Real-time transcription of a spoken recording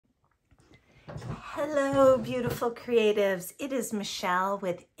Hello, beautiful creatives. It is Michelle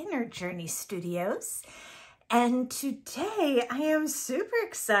with Inner Journey Studios. And today I am super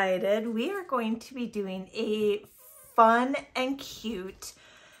excited. We are going to be doing a fun and cute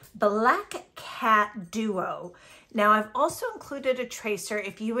black cat duo. Now I've also included a tracer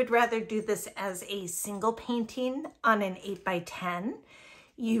if you would rather do this as a single painting on an 8x10.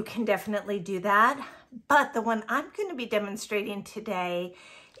 You can definitely do that. But the one I'm going to be demonstrating today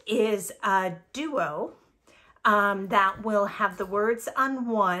is a duo that will have the words on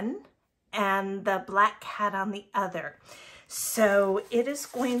one and the black cat on the other. So it is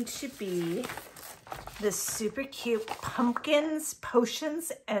going to be this super cute pumpkins,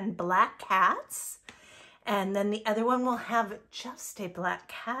 potions, and black cats. And then the other one will have just a black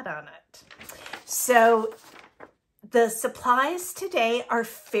cat on it. So the supplies today are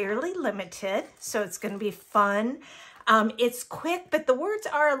fairly limited, so it's going to be fun. It's quick, but the words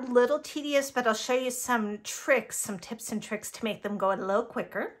are a little tedious, but I'll show you some tricks, some tips and tricks to make them go a little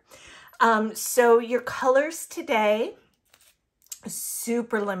quicker. So your colors today,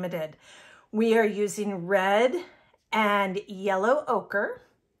 super limited. We are using red and yellow ochre,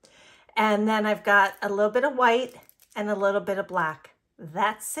 and then I've got a little bit of white and a little bit of black.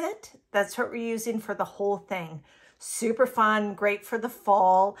 That's it. That's what we're using for the whole thing. Super fun, great for the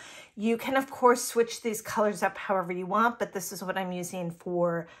fall. You can, of course, switch these colors up however you want, but this is what I'm using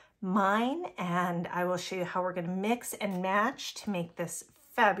for mine, and I will show you how we're going to mix and match to make this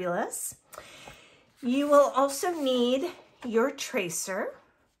fabulous. You will also need your tracer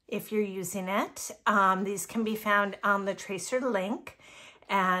if you're using it. These can be found on the tracer link,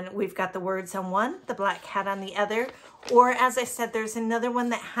 and we've got the words on one, the black cat on the other, or as I said, there's another one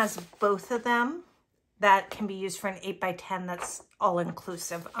that has both of them that can be used for an 8x10 that's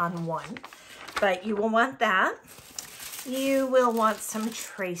all-inclusive on one. But you will want that. You will want some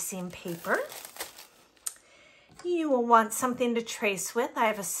tracing paper. You will want something to trace with. I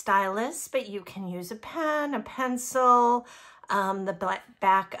have a stylus, but you can use a pen, a pencil, the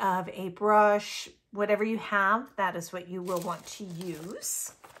back of a brush, whatever you have, that is what you will want to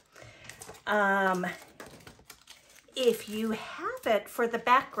use. If you have it for the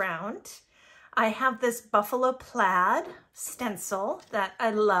background, I have this buffalo plaid stencil that I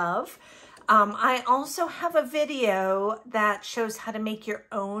love. I also have a video that shows how to make your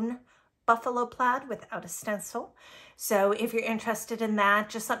own buffalo plaid without a stencil. So if you're interested in that,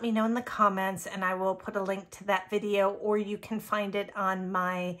 just let me know in the comments and I will put a link to that video, or you can find it on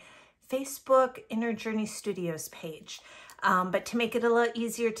my Facebook Inner Journey Studios page. But to make it a little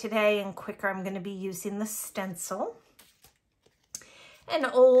easier today and quicker, I'm going to be using the stencil. An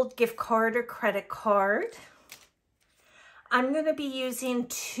old gift card or credit card. I'm going to be using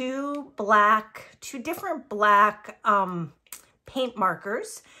two different black paint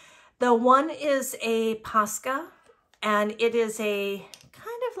markers. The one is a Posca, and it is a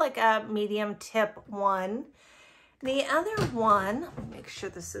kind of like a medium tip one. The other one, make sure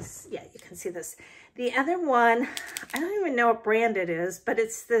this is, yeah, you can see this. The other one, I don't even know what brand it is, but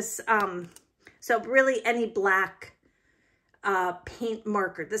it's this, so really any black paint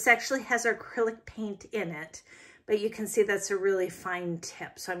marker. This actually has acrylic paint in it, but you can see that's a really fine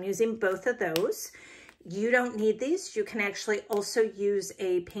tip. So I'm using both of those. You don't need these. You can actually also use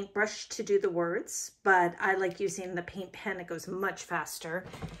a paintbrush to do the words, but I like using the paint pen. It goes much faster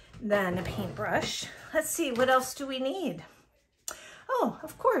than a paintbrush. Let's see, what else do we need? Oh,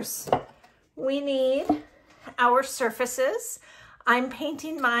 of course, we need our surfaces. I'm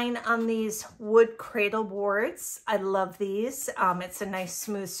painting mine on these wood cradle boards. I love these. It's a nice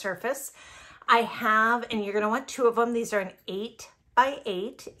smooth surface. I have, and you're going to want two of them. These are an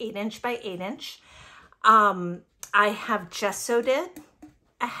 8x8, 8" by 8". I have gessoed it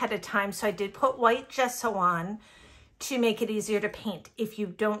ahead of time, so I did put white gesso on to make it easier to paint. If you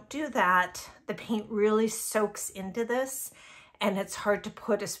don't do that, the paint really soaks into this, and it's hard to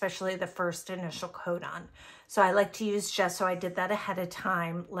put, especially the first initial coat on. So I like to use gesso. I did that ahead of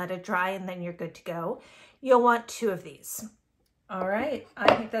time. Let it dry, and then you're good to go. You'll want two of these. All right,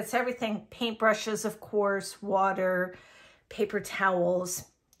 I think that's everything. Paintbrushes, of course, water, paper towels,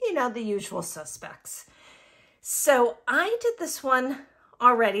 you know, the usual suspects. So I did this one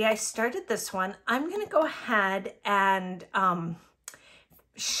already. I started this one. I'm going to go ahead and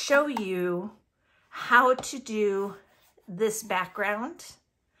show you how to do this background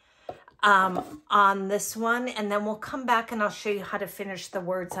on this one, and then we'll come back and I'll show you how to finish the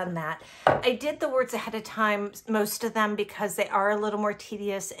words on that. I did the words ahead of time, most of them, because they are a little more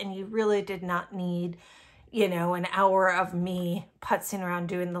tedious and you really did not need, you know, an hour of me putzing around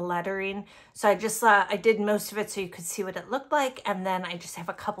doing the lettering. So I just, I did most of it so you could see what it looked like. And then I just have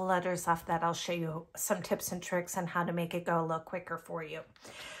a couple letters left that I'll show you some tips and tricks on how to make it go a little quicker for you.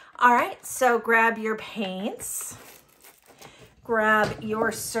 All right, so grab your paints, grab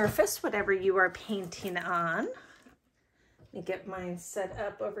your surface, whatever you are painting on. Let me get mine set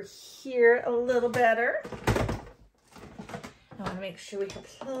up over here a little better. I want to make sure we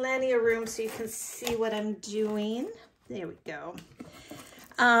have plenty of room so you can see what I'm doing. There we go.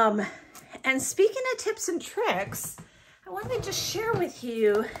 And speaking of tips and tricks, I wanted to just share with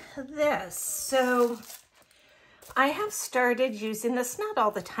you this. So I have started using this, not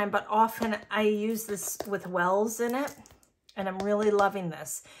all the time, but often I use this with wells in it, and I'm really loving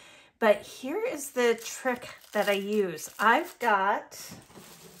this. But here is the trick that I use. I've got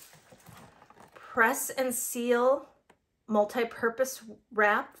Press and Seal multi-purpose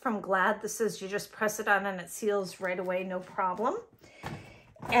wrap from Glad. This is, you just press it on and it seals right away, no problem.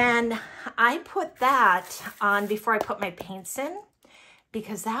 And I put that on before I put my paints in,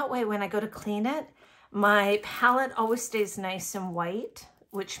 because that way when I go to clean it, my palette always stays nice and white,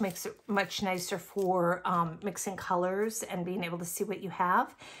 which makes it much nicer for mixing colors and being able to see what you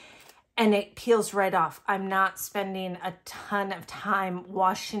have. And it peels right off. I'm not spending a ton of time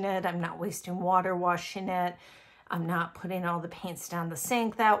washing it. I'm not wasting water washing it. I'm not putting all the paints down the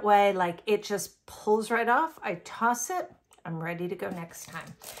sink that way. Like, it just pulls right off. I toss it. I'm ready to go next time.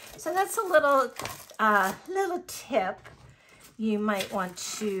 So that's a little little tip you might want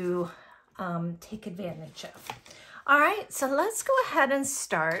to take advantage of. All right, so let's go ahead and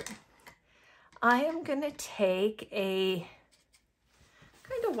start. I am going to take a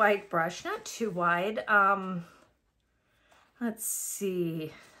kind of wide brush, not too wide. Let's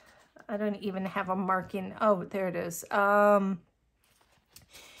see. I don't even have a marking. Oh, there it is.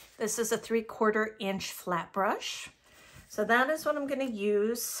 This is a 3/4 inch flat brush. So that is what I'm going to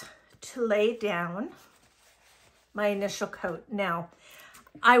use to lay down my initial coat. Now,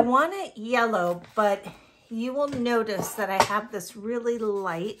 I want it yellow, but you will notice that I have this really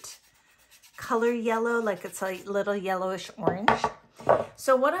light color yellow, like it's a little yellowish orange.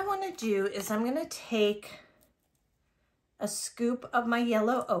 So what I want to do is I'm going to take a scoop of my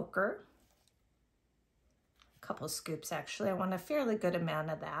yellow ochre, a couple scoops actually. I want a fairly good amount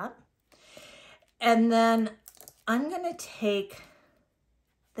of that. And then I'm going to take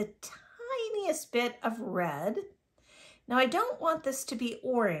the tiniest bit of red. Now I don't want this to be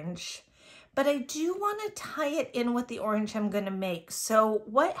orange, but I do want to tie it in with the orange I'm going to make. So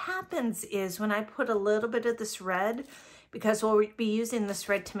what happens is when I put a little bit of this red, because we'll be using this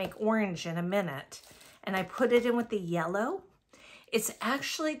red to make orange in a minute, and I put it in with the yellow, it's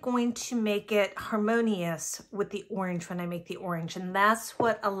actually going to make it harmonious with the orange when I make the orange. And that's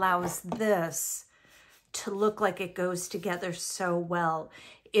what allows this to look like it goes together so well,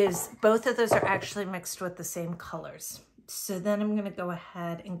 is both of those are actually mixed with the same colors. So then I'm going to go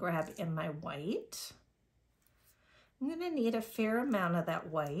ahead and grab in my white. I'm going to need a fair amount of that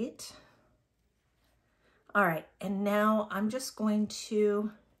white. All right, and now I'm just going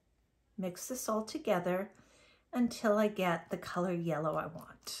to mix this all together until I get the color yellow I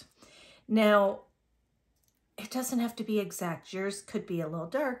want. Now, it doesn't have to be exact. Yours could be a little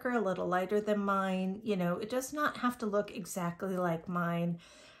darker, a little lighter than mine. You know, it does not have to look exactly like mine.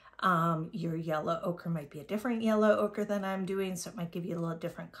 Your yellow ochre might be a different yellow ochre than I'm doing, so it might give you a little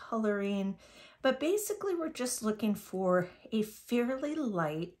different coloring. But basically, we're just looking for a fairly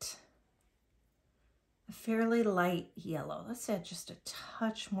light yellow. Let's add just a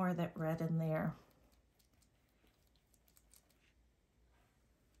touch more of that red in there.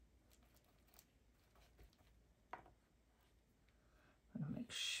 I'm gonna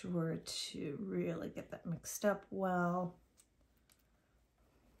make sure to really get that mixed up well.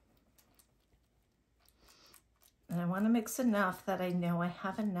 And I want to mix enough that I know I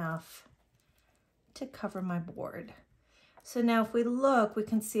have enough to cover my board. So now if we look, we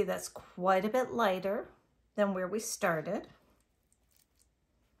can see that's quite a bit lighter than where we started.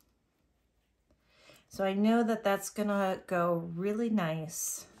 So I know that that's gonna go really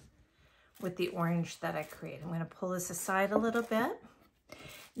nice with the orange that I create. I'm gonna pull this aside a little bit.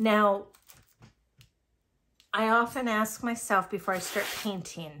 Now, I often ask myself before I start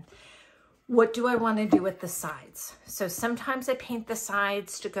painting, what do I want to do with the sides? So sometimes I paint the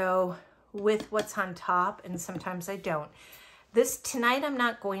sides to go with what's on top, and sometimes I don't. Tonight I'm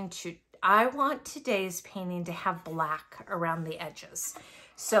not going to. I want today's painting to have black around the edges.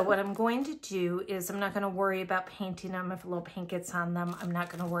 So what I'm going to do is I'm not going to worry about painting them if a little paint gets on them. I'm not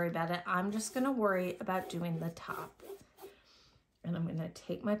going to worry about it. I'm just going to worry about doing the top. And I'm going to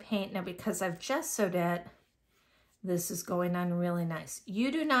take my paint now, because I've gessoed it, This is going on really nice.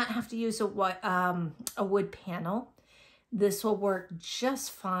 You do not have to use a wood panel. This will work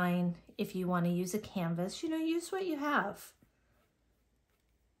just fine if you want to use a canvas. You know, use what you have.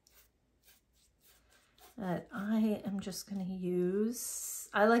 But I am just going to use,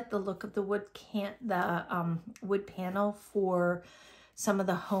 I like the look of the wood panel for some of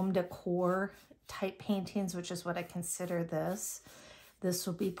the home decor type paintings, which is what I consider this. This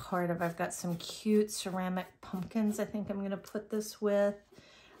will be part of, I've got some cute ceramic pumpkins I think I'm going to put this with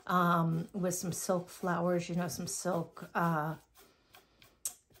some silk flowers, you know, some silk,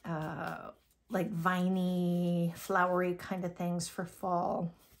 like viney, flowery kind of things for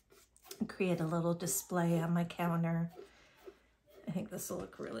fall. Create a little display on my counter. I think this will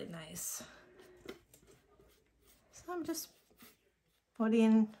look really nice. So I'm just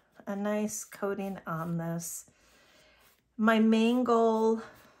putting a nice coating on this. My main goal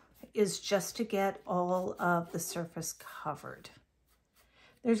is just to get all of the surface covered.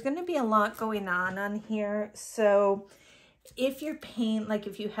 There's going to be a lot going on here. So if your paint, like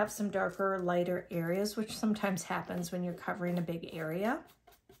if you have some darker or lighter areas, which sometimes happens when you're covering a big area,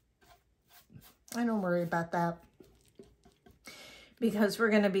 I don't worry about that, because we're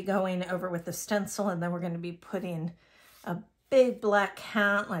going to be going over with the stencil, and then we're going to be putting a big black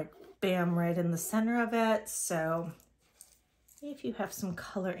cat, like bam, right in the center of it. So if you have some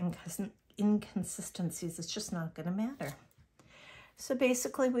color inconsistencies, it's just not going to matter. So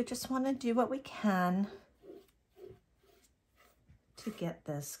basically, we just want to do what we can to get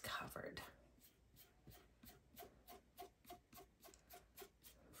this covered.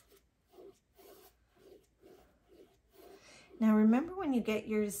 Now remember, when you get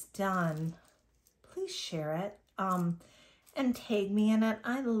yours done, please share it and tag me in it.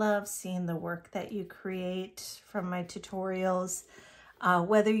 I love seeing the work that you create from my tutorials,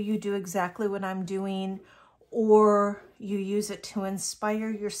 whether you do exactly what I'm doing or you use it to inspire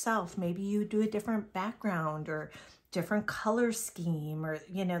yourself. Maybe you do a different background or different color scheme, or,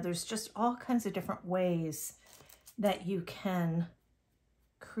 you know, there's just all kinds of different ways that you can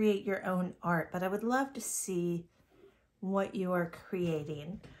create your own art. But I would love to see what you are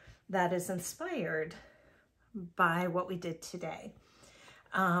creating that is inspired by what we did today.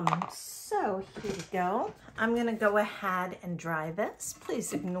 So here we go. I'm going to go ahead and dry this.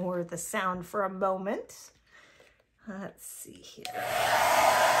 Please ignore the sound for a moment. Let's see here.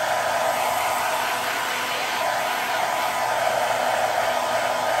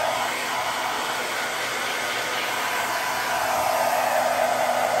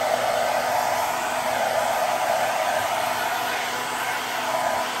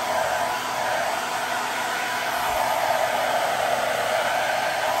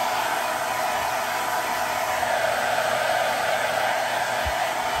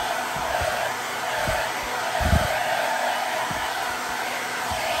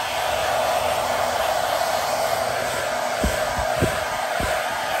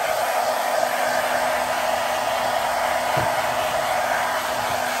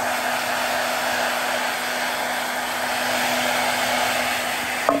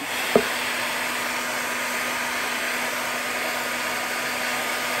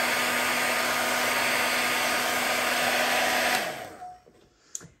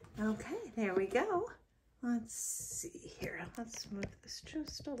 Okay, there we go. Let's see here. Let's move this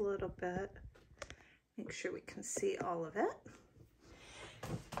just a little bit. Make sure we can see all of it.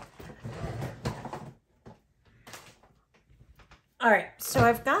 All right, so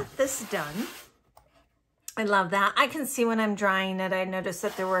I've got this done. I love that. I can see when I'm drying it, I noticed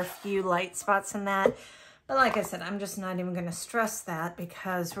that there were a few light spots in that. But like I said, I'm just not even going to stress that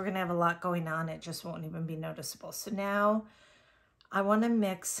because we're going to have a lot going on. It just won't even be noticeable. So now I want to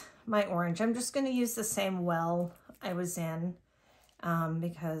mix my orange. I'm just going to use the same well I was in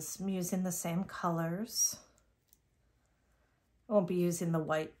because I'm using the same colors. I won't be using the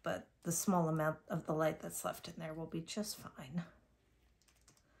white, but the small amount of the light that's left in there will be just fine.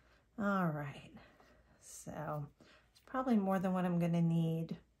 All right. So it's probably more than what I'm going to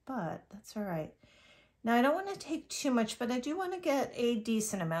need, but that's all right. Now I don't want to take too much, but I do want to get a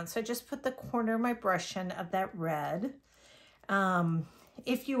decent amount. So I just put the corner of my brush in of that red.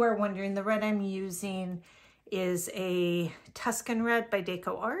 If you are wondering, the red I'm using is a Tuscan red by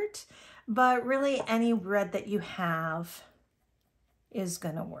Decor, but really any red that you have is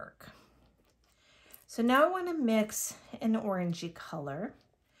going to work. So now I want to mix an orangey color.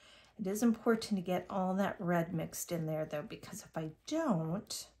 It is important to get all that red mixed in there though, because if I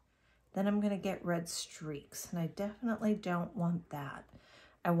don't, then I'm going to get red streaks, and I definitely don't want that.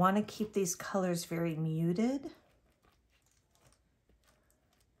 I want to keep these colors very muted.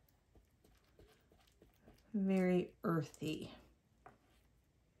 very earthy.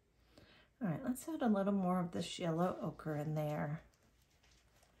 All right, let's add a little more of this yellow ochre in there.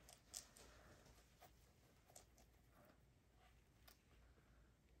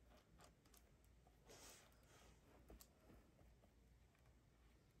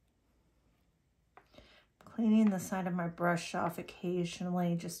 Cleaning the side of my brush off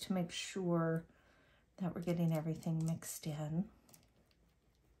occasionally just to make sure that we're getting everything mixed in.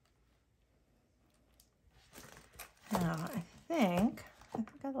 Now, I think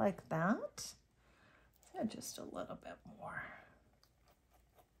I like that. Add just a little bit more.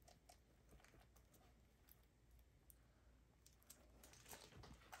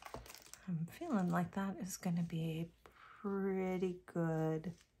 I'm feeling like that is going to be a pretty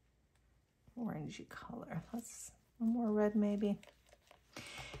good orangey color. Let's one more red maybe.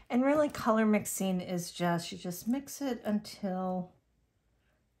 And really color mixing is just, you just mix it until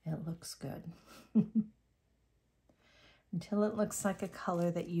it looks good. Until it looks like a color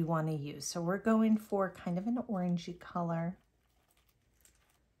that you want to use. So we're going for kind of an orangey color.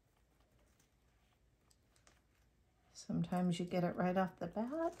 Sometimes you get it right off the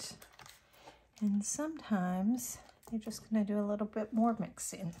bat, and sometimes you're just going to do a little bit more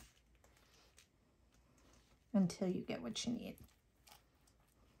mixing until you get what you need.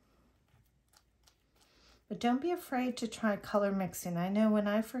 But don't be afraid to try color mixing. I know when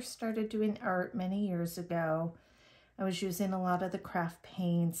I first started doing art many years ago, I was using a lot of the craft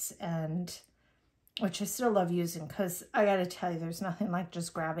paints, and which I still love using, because I got to tell you, there's nothing like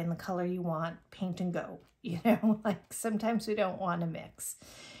just grabbing the color you want, paint and go, you know, like sometimes we don't want to mix.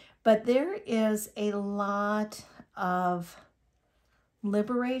 But there is a lot of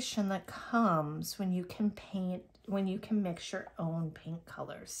liberation that comes when you can paint, when you can mix your own paint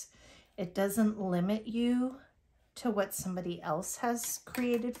colors. It doesn't limit you to what somebody else has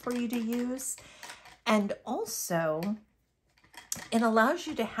created for you to use. And also, it allows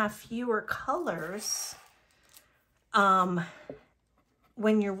you to have fewer colors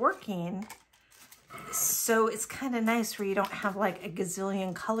when you're working. So it's kind of nice where you don't have like a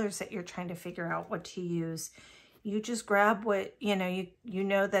gazillion colors that you're trying to figure out what to use. You just grab what, you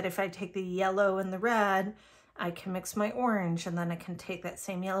know that if I take the yellow and the red, I can mix my orange, and then I can take that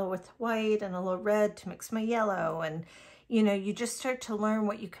same yellow with white and a little red to mix my yellow. And you know, you just start to learn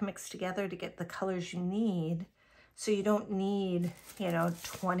what you can mix together to get the colors you need. So you don't need,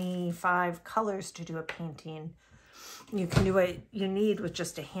 25 colors to do a painting. You can do what you need with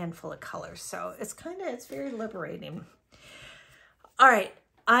just a handful of colors. So it's very liberating. All right,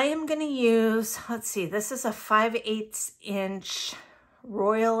 I am going to use, let's see, this is a 5/8 inch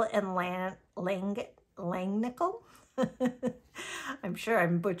Royal and Langnickel. I'm sure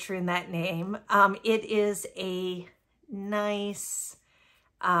I'm butchering that name. It is a nice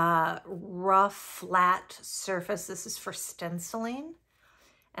rough flat surface. This is for stenciling,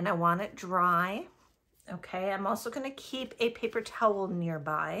 and I want it dry. Okay, I'm also going to keep a paper towel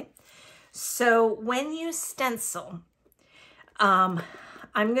nearby. So when you stencil, I'm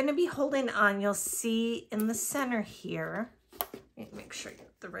going to be holding on. You'll see in the center here, make sure you're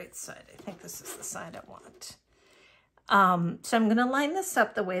the right side. I think this is the side I want. So I'm going to line this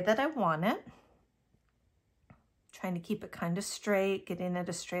up the way that I want it. Trying to keep it kind of straight, getting it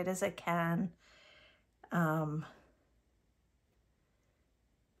as straight as I can. All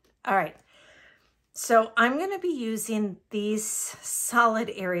right, so I'm going to be using these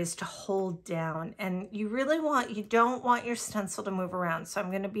solid areas to hold down, and you don't want your stencil to move around. So I'm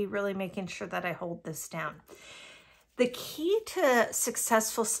going to be really making sure that I hold this down. The key to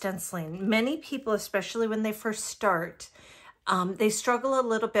successful stenciling, many people, especially when they first start, they struggle a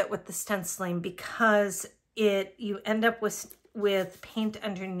little bit with the stenciling because you end up with paint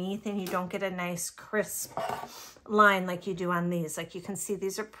underneath, and you don't get a nice crisp line like you do on these. Like you can see,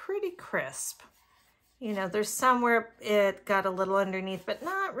 these are pretty crisp. You know, there's some where it got a little underneath, but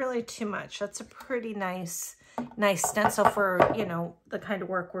not really too much. That's a pretty nice stencil for, the kind of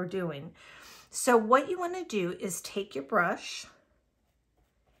work we're doing. So what you want to do is take your brush,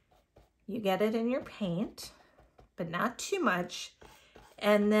 you get it in your paint, but not too much,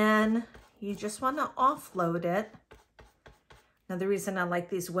 and then you just want to offload it. Now the reason I like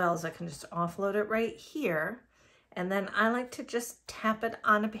these wells, I can just offload it right here, and then I like to just tap it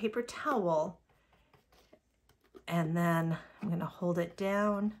on a paper towel, and then I'm going to hold it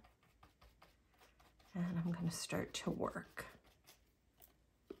down, and I'm going to start to work.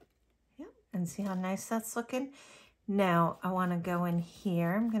 And see how nice that's looking? Now I want to go in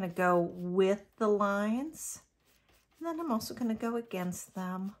here. I'm going to go with the lines, and then I'm also going to go against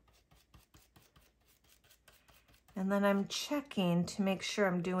them. And then I'm checking to make sure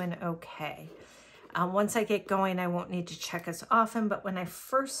I'm doing okay. Once I get going, I won't need to check as often, but when I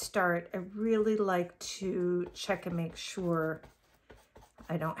first start, I really like to check and make sure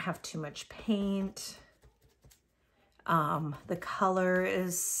I don't have too much paint. The color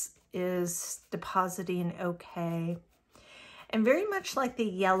is depositing okay. And very much like the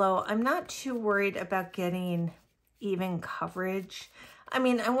yellow, I'm not too worried about getting even coverage. I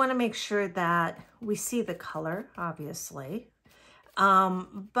mean, I want to make sure that we see the color, obviously.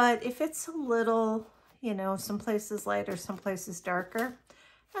 But if it's a little, you know, some places lighter, some places darker,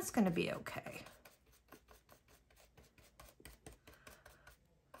 that's going to be okay.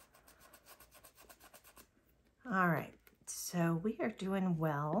 All right, so we are doing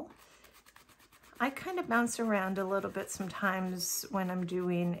well. I kind of bounce around a little bit sometimes when I'm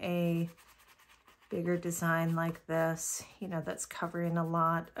doing a bigger design like this, you know, that's covering a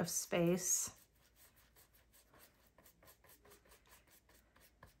lot of space.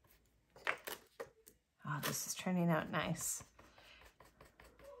 Oh, this is turning out nice.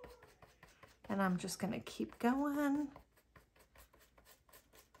 And I'm just going to keep going.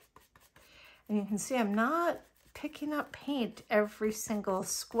 And you can see I'm not picking up paint every single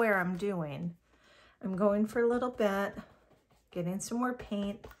square I'm doing. I'm going for a little bit, getting some more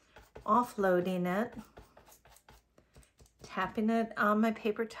paint, offloading it, tapping it on my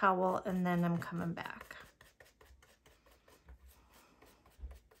paper towel, and then I'm coming back.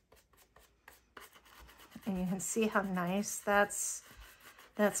 And you can see how nice that's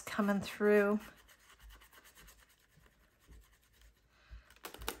coming through.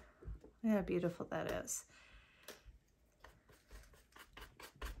 Look how beautiful that is.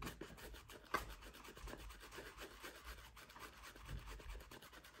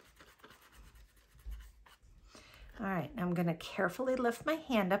 All right, I'm going to carefully lift my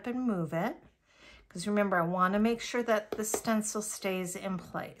hand up and move it, because remember, I want to make sure that the stencil stays in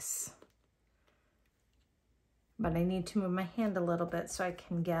place. But I need to move my hand a little bit so I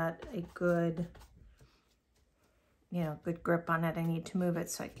can get a good, you know, good grip on it. I need to move it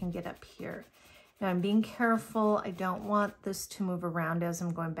so I can get up here. Now I'm being careful. I don't want this to move around as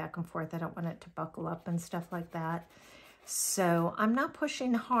I'm going back and forth. I don't want it to buckle up and stuff like that. So I'm not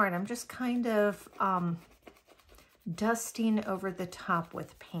pushing hard. I'm just kind of dusting over the top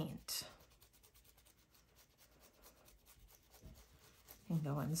with paint. And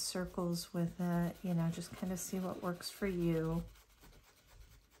go in circles with it, you know, just kind of see what works for you.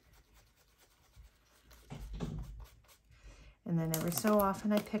 And then every so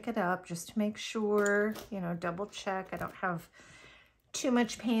often I pick it up just to make sure, you know, double check. I don't have too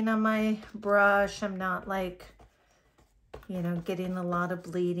much paint on my brush. I'm not like, you know, getting a lot of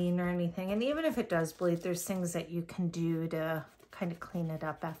bleeding or anything. And even if it does bleed, there's things that you can do to kind of clean it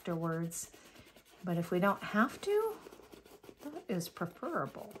up afterwards. But if we don't have to, that is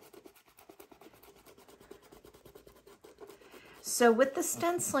preferable. So with the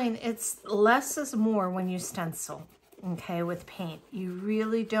stenciling, it's less is more when you stencil, okay, with paint. You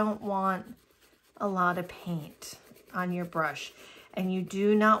really don't want a lot of paint on your brush. And you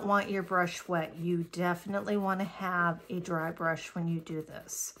do not want your brush wet. You definitely want to have a dry brush when you do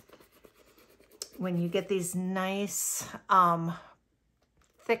this. When you get these nice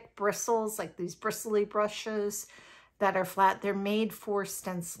thick bristles, like these bristly brushes that are flat, they're made for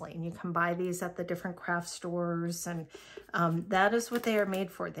stenciling. You can buy these at the different craft stores, and that is what they are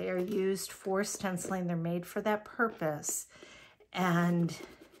made for. They are used for stenciling. They're made for that purpose. And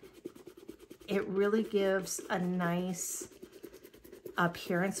it really gives a nice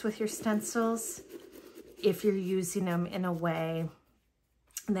appearance with your stencils if you're using them in a way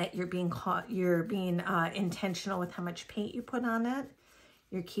that you're being intentional with how much paint you put on it.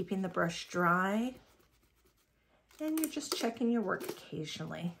 You're keeping the brush dry, and you're just checking your work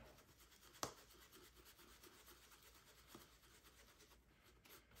occasionally.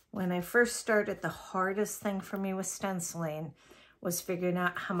 When I first started, the hardest thing for me with stenciling was figuring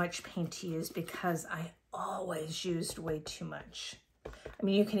out how much paint to use, because I always used way too much. I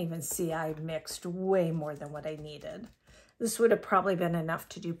mean, you can even see I mixed way more than what I needed. This would have probably been enough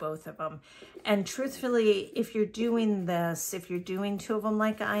to do both of them. And truthfully, if you're doing this, if you're doing two of them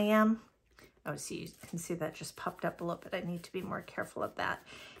like I am, oh, see, you can see that just popped up a little bit. I need to be more careful of that.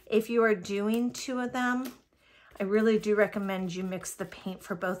 If you are doing two of them, I really do recommend you mix the paint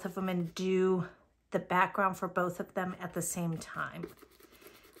for both of them and do the background for both of them at the same time.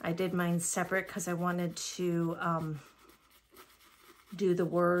 I did mine separate because I wanted to do the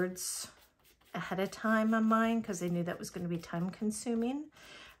words ahead of time on mine, because I knew that was going to be time consuming.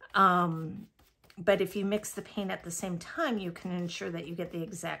 But if you mix the paint at the same time, you can ensure that you get the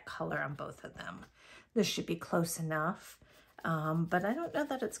exact color on both of them. This should be close enough. But I don't know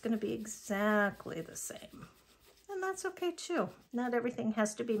that it's going to be exactly the same. And that's okay too. Not everything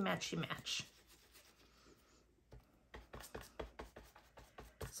has to be matchy-match.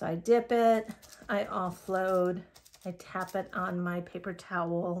 So I dip it, I offload, I tap it on my paper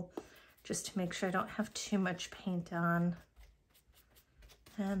towel just to make sure I don't have too much paint on.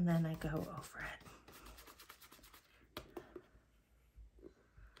 And then I go over it.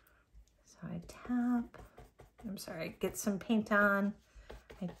 So I tap, I'm sorry, I get some paint on,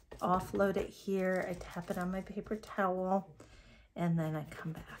 I offload it here, I tap it on my paper towel, and then I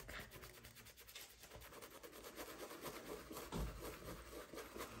come back.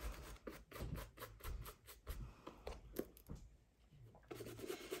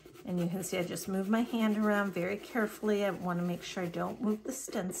 And you can see I just move my hand around very carefully. I want to make sure I don't move the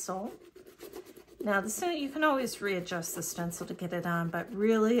stencil. Now, you can always readjust the stencil to get it on, but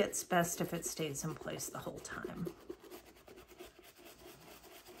really it's best if it stays in place the whole time.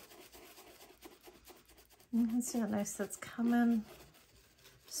 You can see how nice that's coming.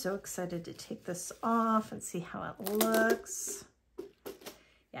 So excited to take this off and see how it looks.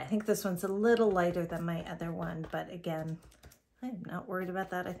 Yeah, I think this one's a little lighter than my other one, but again, I'm not worried about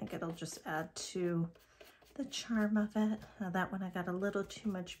that. I think it'll just add to the charm of it. Now that one I got a little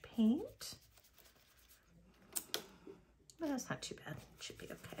too much paint. But that's not too bad. It should be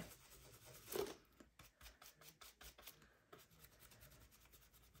okay.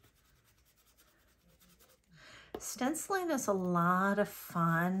 Stenciling is a lot of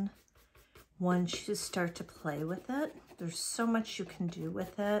fun once you start to play with it. There's so much you can do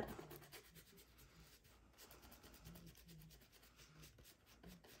with it.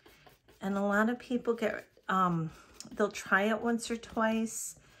 And a lot of people get, they'll try it once or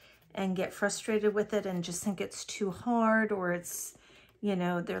twice and get frustrated with it and just think it's too hard, or it's, you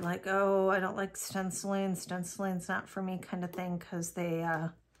know, they're like, oh, I don't like stenciling. Stenciling's not for me kind of thing, because they,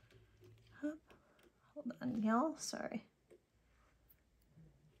 hold on, y'all, sorry.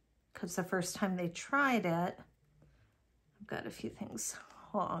 Because the first time they tried it, I've got a few things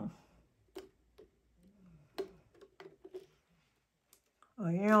wrong. Oh,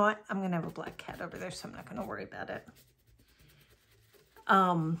 you know what? I'm going to have a black cat over there, so I'm not going to worry about it.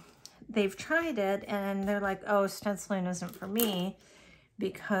 They've tried it, and they're like, oh, stenciling isn't for me,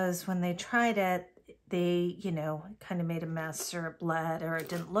 because when they tried it, they, you know, kind of made a mess, or it bled, or it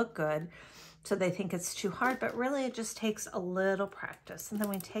didn't look good. So they think it's too hard, but really it just takes a little practice. And then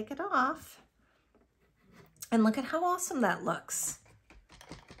we take it off, and look at how awesome that looks.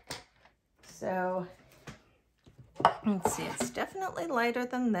 So let's see, it's definitely lighter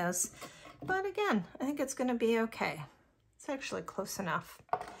than this, but again, I think it's going to be okay. It's actually close enough.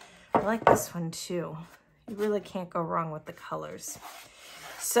 I like this one too. You really can't go wrong with the colors.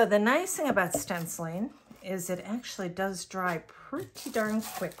 So the nice thing about stenciling is it actually does dry pretty darn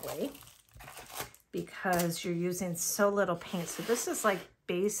quickly because you're using so little paint. So this is like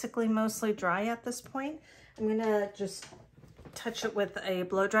basically mostly dry at this point. I'm going to just touch it with a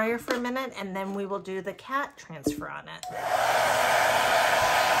blow dryer for a minute, and then we will do the cat transfer on it.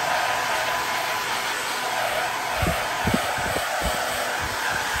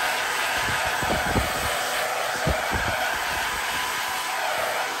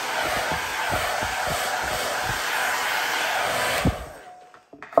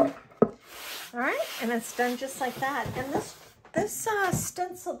 All right, and it's done just like that. And this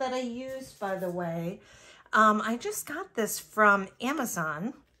stencil that I used, by the way, I just got this from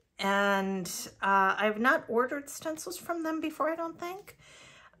Amazon, and I've not ordered stencils from them before, I don't think.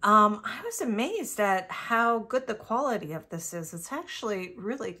 I was amazed at how good the quality of this is. It's actually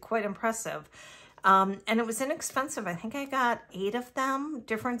really quite impressive. And it was inexpensive. I think I got 8 of them,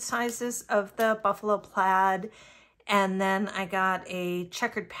 different sizes of the buffalo plaid. And then I got a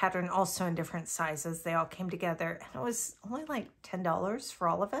checkered pattern also in different sizes. They all came together, and it was only like $10 for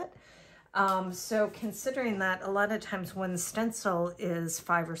all of it. So considering that a lot of times one stencil is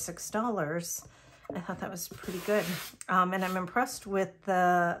 $5 or $6, I thought that was pretty good. And I'm impressed with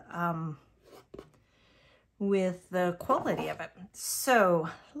the quality of it. So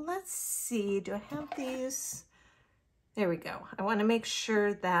let's see, do I have these? There we go. I want to make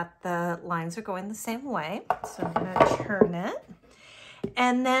sure that the lines are going the same way. So I'm going to turn it.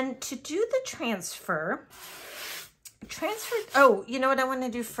 And then to do the transfer, oh, you know what I want to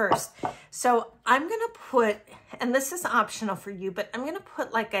do first? So I'm going to put, and this is optional for you, but I'm going to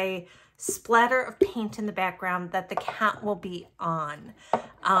put like a splatter of paint in the background that the cat will be on,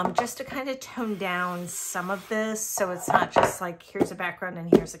 just to kind of tone down some of this, so it's not just like here's a background and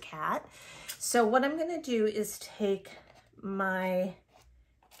here's a cat. So what I'm going to do is take my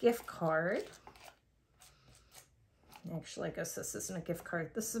gift card. Actually, I guess this isn't a gift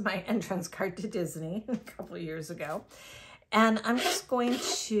card. This is my entrance card to Disney a couple of years ago. And I'm just going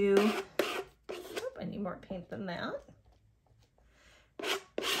to, I need more paint than that.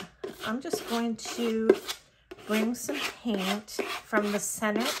 I'm just going to bring some paint from the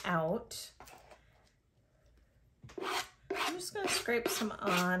center out. I'm just going to scrape some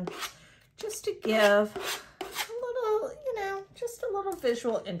on just to give a little, you know, just a little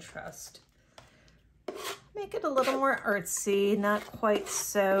visual interest. Make it a little more artsy, not quite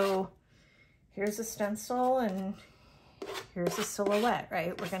so, here's a stencil and here's a silhouette,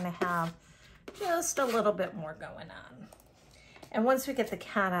 right? We're going to have just a little bit more going on. And once we get the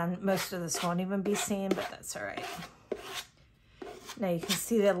cat on, most of this won't even be seen, but that's all right. Now you can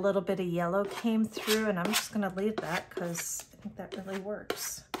see that a little bit of yellow came through, and I'm just going to leave that because I think that really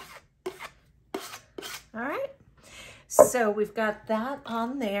works. All right. So we've got that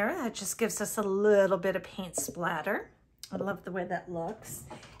on there. That just gives us a little bit of paint splatter. I love the way that looks.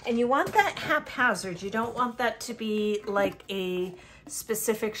 And you want that haphazard. You don't want that to be like a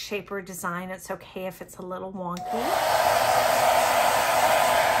specific shape or design. It's okay if it's a little wonky.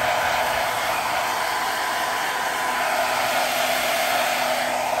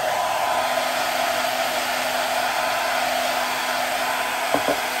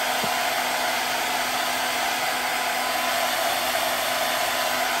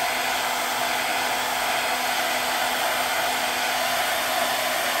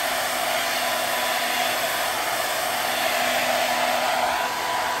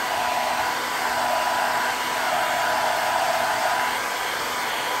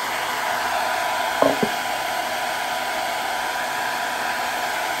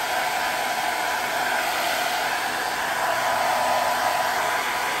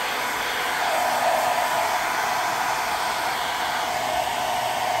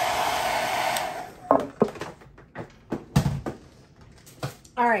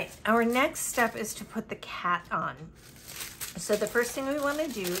 All right, our next step is to put the cat on. So the first thing we want to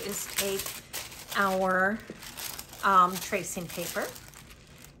do is take our tracing paper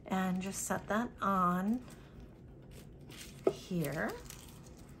and just set that on here.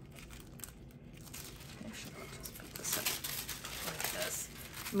 Actually, I'll just put this up like this,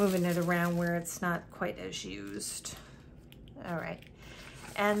 moving it around where it's not quite as used. All right.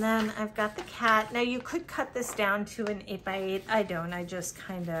 And then I've got the cat. Now you could cut this down to an 8x8. I don't, I just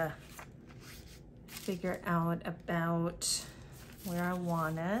kind of figure out about where I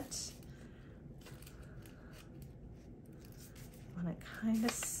want it. I want it kind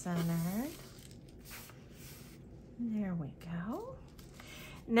of centered. There we go.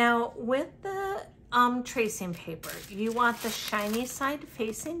 Now with the tracing paper, you want the shiny side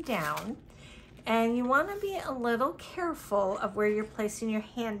facing down. And you want to be a little careful of where you're placing your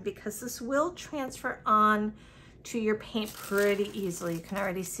hand because this will transfer on to your paint pretty easily. You can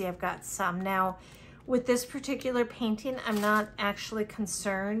already see I've got some. Now, with this particular painting, I'm not actually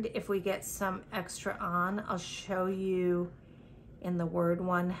concerned if we get some extra on. I'll show you in the word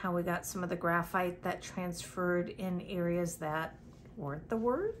one how we got some of the graphite that transferred in areas that weren't the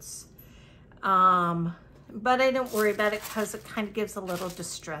words. But I don't worry about it because it kind of gives a little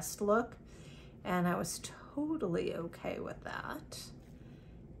distressed look. And I was totally okay with that,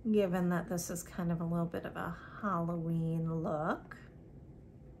 given that this is kind of a little bit of a Halloween look.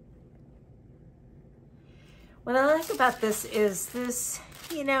 What I like about this is this,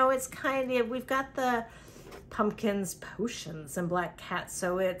 you know, it's kind of, we've got the pumpkins, potions, and black cat,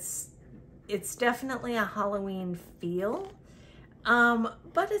 so it's definitely a Halloween feel,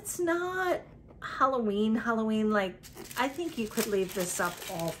 but it's not Halloween, like, I think you could leave this up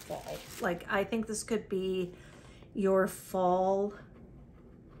all fall. Like, I think this could be your fall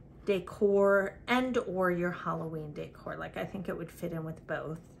decor and or your Halloween decor. Like, I think it would fit in with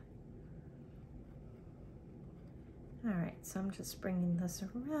both. All right, so I'm just bringing this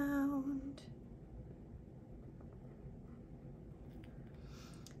around.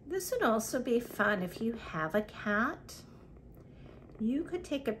 This would also be fun if you have a cat. You could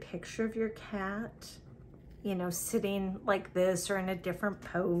take a picture of your cat, you know, sitting like this or in a different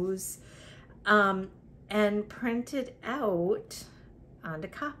pose, and print it out onto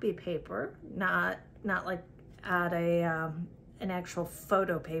copy paper, not like at an actual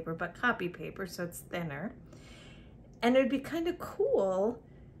photo paper, but copy paper, so it's thinner. And it'd be kind of cool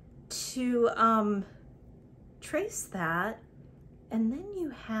to trace that, and then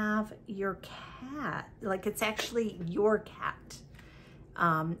you have your cat, like it's actually your cat.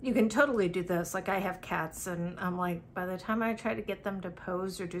 You can totally do this. Like, I have cats and I'm like, by the time I try to get them to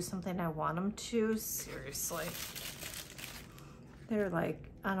pose or do something I want them to, seriously, they're like,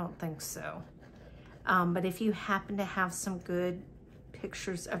 I don't think so. But if you happen to have some good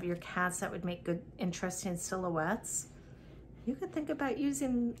pictures of your cats that would make good, interesting silhouettes, you could think about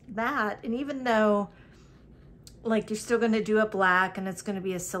using that. And even though like you're still going to do a black and it's going to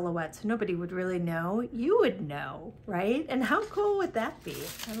be a silhouette, so nobody would really know, you would know, right? And how cool would that be?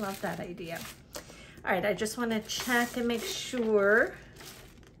 I love that idea. All right, I just want to check and make sure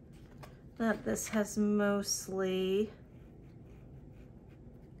that this has mostly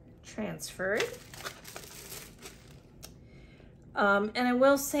transferred. And I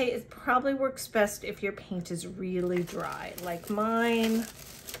will say it probably works best if your paint is really dry. Like mine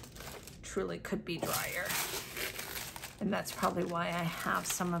truly could be drier. And that's probably why I have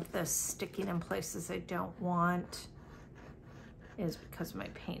some of this sticking in places I don't want, is because my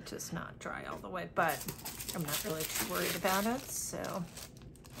paint is not dry all the way, but I'm not really too worried about it, so.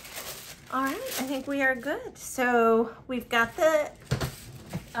 All right, I think we are good. So we've got the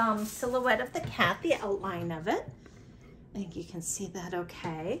silhouette of the cat, the outline of it. I think you can see that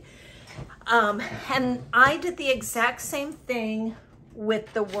okay. And I did the exact same thing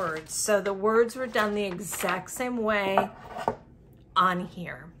with the words. So the words were done the exact same way on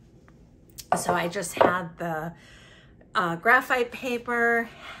here. So I just had the graphite paper,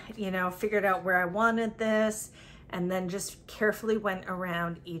 you know, figured out where I wanted this, and then just carefully went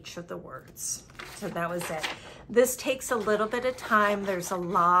around each of the words. So that was it. This takes a little bit of time. There's a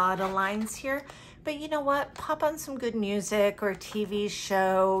lot of lines here, but you know what? Pop on some good music or a TV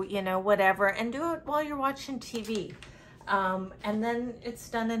show, you know, whatever, and do it while you're watching TV. And then it's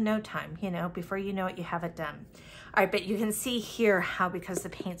done in no time, you know, before you know it, you have it done. All right, but you can see here how, because the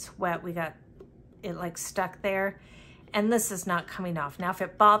paint's wet, we got it like stuck there, and this is not coming off. Now, if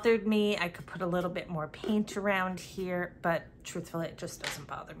it bothered me, I could put a little bit more paint around here, but truthfully, it just doesn't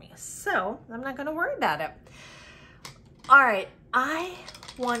bother me. So I'm not gonna worry about it. All right, I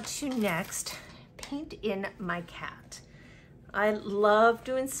want to next paint in my cat. I love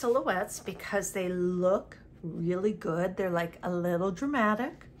doing silhouettes because they look really good. They're like a little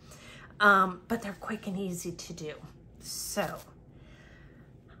dramatic, but they're quick and easy to do. So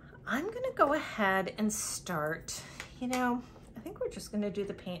I'm gonna go ahead and start, you know, I think we're just gonna do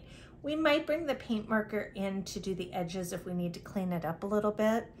the paint. We might bring the paint marker in to do the edges if we need to clean it up a little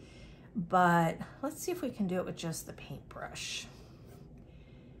bit, but let's see if we can do it with just the paintbrush.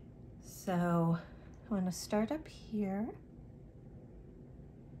 So I'm gonna start up here.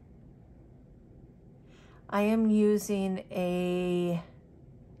 I am using a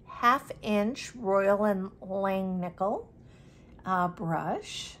 1/2 inch Royal and Langnickel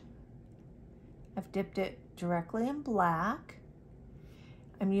brush. I've dipped it directly in black.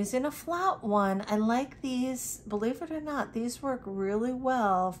 I'm using a flat one. I like these, believe it or not, these work really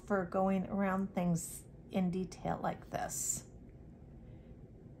well for going around things in detail like this.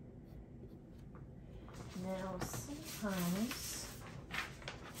 Now, sometimes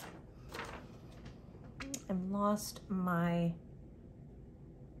I've lost my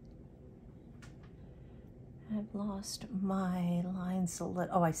lines a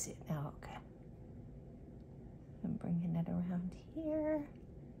little. Oh, I see it now. Okay. I'm bringing it around here.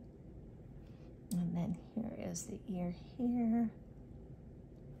 And then here is the ear here.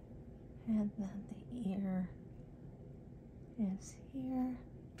 And then the ear is here.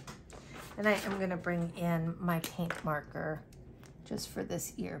 And I am going to bring in my paint marker just for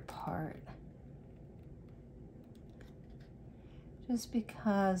this ear part. Just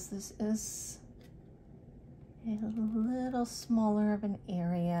because this is a little smaller of an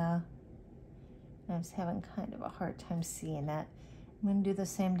area. I was having kind of a hard time seeing it. I'm going to do the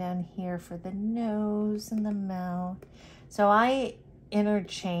same down here for the nose and the mouth. So I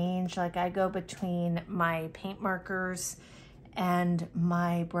interchange, like I go between my paint markers and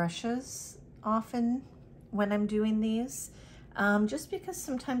my brushes often when I'm doing these, just because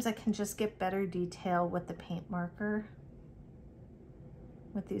sometimes I can just get better detail with the paint marker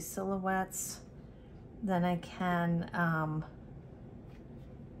with these silhouettes than I can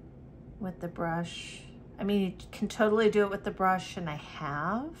with the brush. I mean, you can totally do it with the brush, and I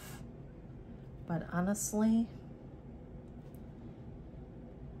have, but honestly,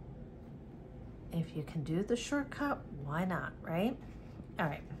 if you can do the shortcut, why not, right? All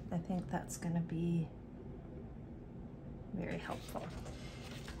right, I think that's gonna be very helpful.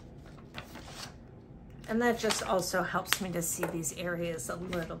 And that just also helps me to see these areas a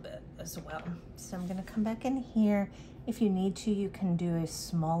little bit as well. So I'm gonna come back in here. If you need to, you can do a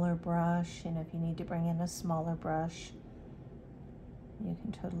smaller brush, and if you need to bring in a smaller brush, you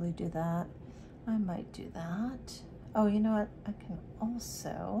can totally do that. I might do that. Oh, you know what? I can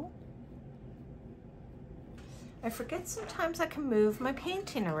also, I forget sometimes I can move my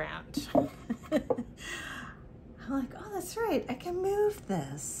painting around. I'm like, oh, that's right. I can move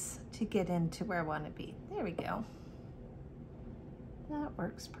this to get into where I want to be. There we go. That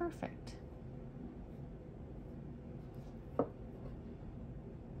works perfect.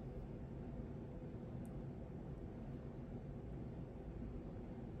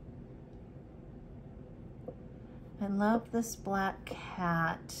 I love this black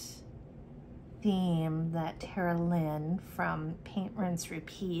cat theme that Tara Lynn from Paint, Rinse,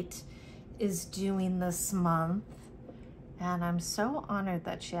 Repeat is doing this month. And I'm so honored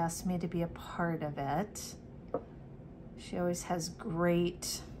that she asked me to be a part of it. She always has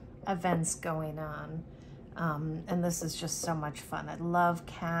great events going on. And this is just so much fun. I love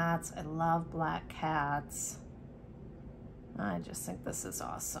cats. I love black cats. I just think this is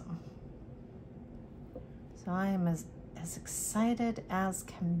awesome. So I am as excited as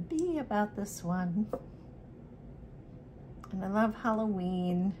can be about this one. And I love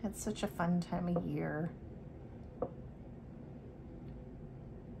Halloween. It's such a fun time of year.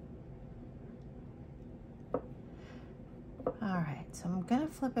 All right, so I'm gonna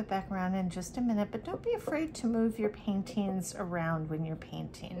flip it back around in just a minute, but don't be afraid to move your paintings around when you're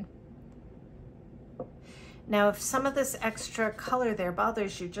painting. Now, if some of this extra color there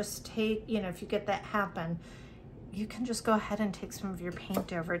bothers you, just take, you know, if you get that happen, you can just go ahead and take some of your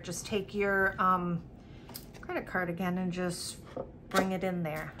paint over. Just take your credit card again and just bring it in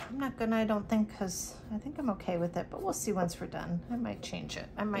there. I'm not gonna, I don't think, because I think I'm okay with it, but we'll see once we're done. I might change it.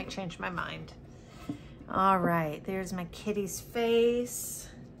 I might change my mind. All right, there's my kitty's face.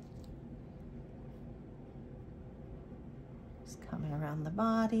 Just coming around the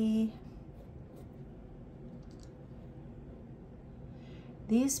body.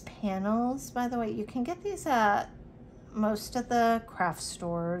 These panels, by the way, you can get these at most of the craft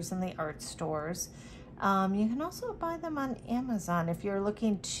stores and the art stores. You can also buy them on Amazon if you're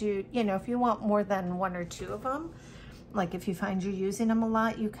looking to, you know, if you want more than one or two of them. Like if you find you're using them a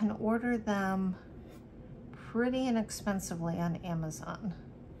lot, you can order them pretty inexpensively on Amazon.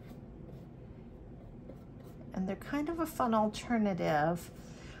 And they're kind of a fun alternative.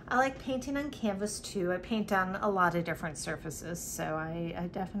 I like painting on canvas too. I paint on a lot of different surfaces, so I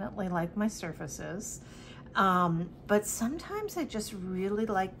definitely like my surfaces. But sometimes I just really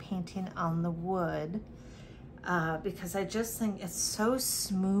like painting on the wood because I just think it's so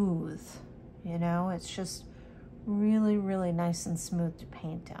smooth, you know? It's just really, really nice and smooth to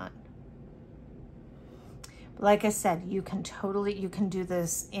paint on. Like I said, you can do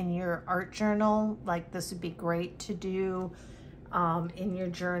this in your art journal. Like this would be great to do in your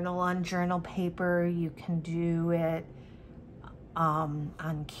journal, on journal paper. You can do it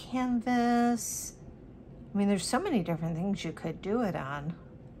on canvas. I mean, there's so many different things you could do it on.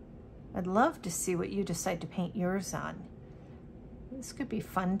 I'd love to see what you decide to paint yours on. This could be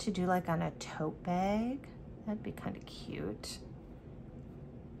fun to do like on a tote bag. That'd be kind of cute.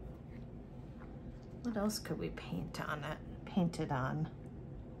 What else could we paint on it? Paint it on?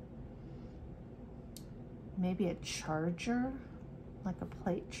 Maybe a charger, like a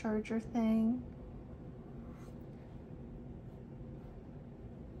plate charger thing.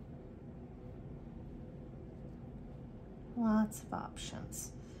 Lots of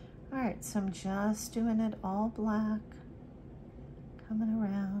options. All right, so I'm just doing it all black, coming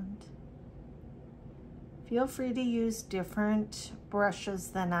around. Feel free to use different brushes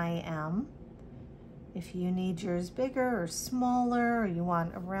than I am. If you need yours bigger or smaller, or you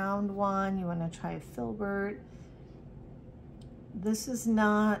want a round one, you want to try a filbert. This is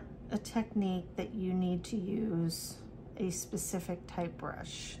not a technique that you need to use a specific type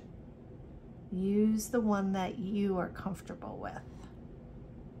brush. Use the one that you are comfortable with,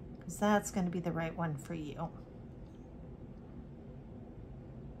 because that's going to be the right one for you.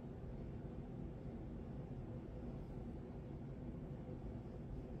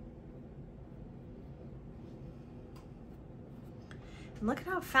 And look at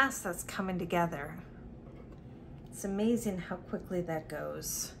how fast that's coming together. It's amazing how quickly that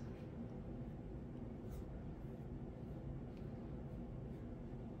goes.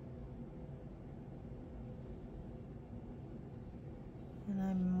 And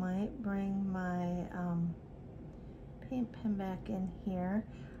I might bring my paint pen back in here.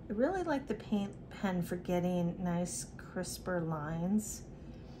 I really like the paint pen for getting nice crisper lines.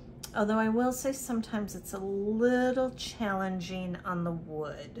 Although I will say sometimes it's a little challenging on the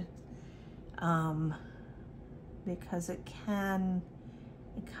wood because it kind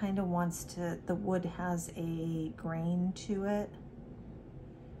of wants to, the wood has a grain to it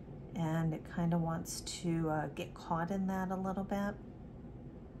and it kind of wants to get caught in that a little bit.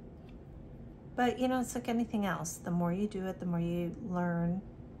 But you know, it's like anything else. The more you do it, the more you learn.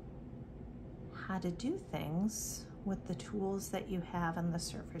 how to do things with the tools that you have and the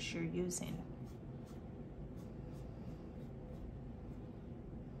surface you're using.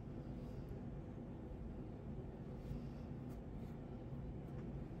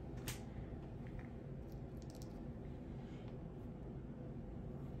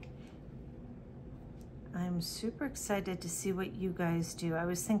 I'm super excited to see what you guys do. I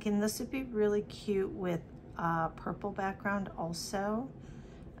was thinking this would be really cute with a purple background also,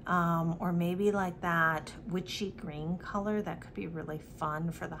 or maybe like that witchy green color. That could be really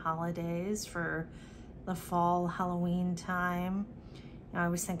fun for the holidays, for the fall Halloween time. You know, I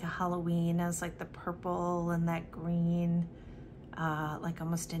always think of Halloween as like the purple and that green, like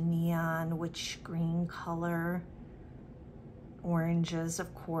almost a neon witch green color. Oranges,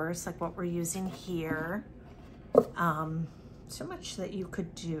 of course, like what we're using here. So much that you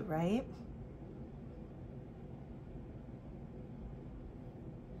could do, right?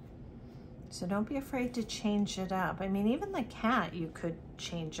 So don't be afraid to change it up. I mean, even the cat you could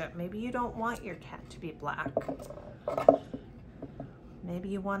change up. Maybe you don't want your cat to be black. Maybe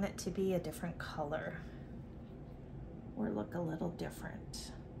you want it to be a different color or look a little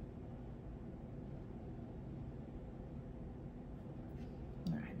different.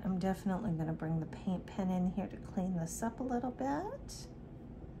 All right, I'm definitely going to bring the paint pen in here to clean this up a little bit.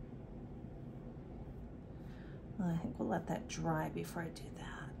 Well, I think we'll let that dry before I do that.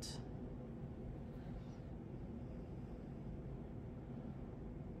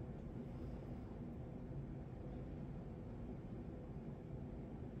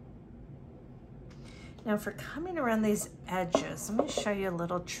 Now for coming around these edges, I'm going to show you a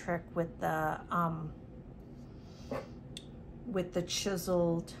little trick with the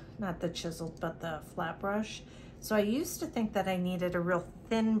chiseled, not the chiseled, but the flat brush. So I used to think that I needed a real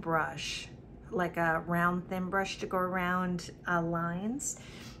thin brush, like a round thin brush to go around lines.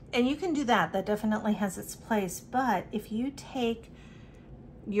 And you can do that. That definitely has its place. But if you take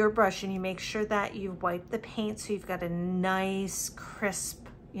your brush and you make sure that you wipe the paint so you've got a nice crisp,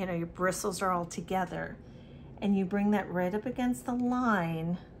 you know, your bristles are all together, and you bring that right up against the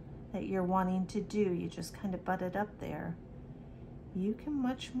line that you're wanting to do, you just kind of butt it up there, you can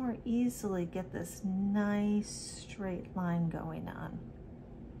much more easily get this nice straight line going on.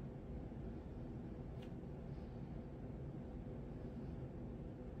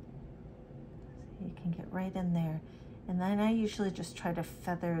 So you can get right in there. And then I usually just try to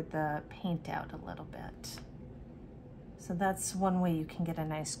feather the paint out a little bit. So that's one way you can get a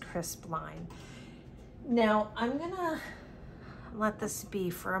nice crisp line. Now I'm gonna let this be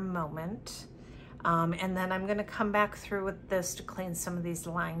for a moment. And then I'm gonna come back through with this to clean some of these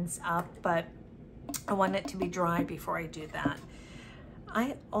lines up, but I want it to be dry before I do that.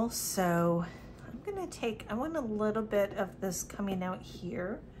 I want a little bit of this coming out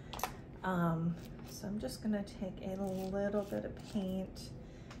here. So I'm just gonna take a little bit of paint.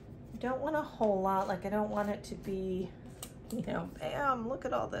 I don't want a whole lot, like I don't want it to be, you know, bam, look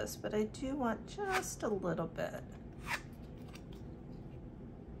at all this, but I do want just a little bit.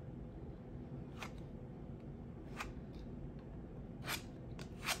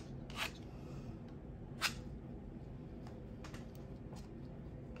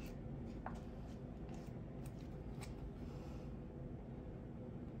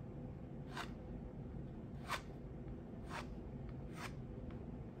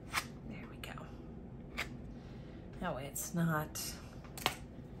 That way it's not,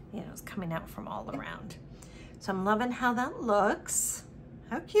 you know, it's coming out from all around. So I'm loving how that looks.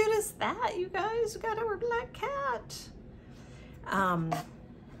 How cute is that, you guys? We got our black cat.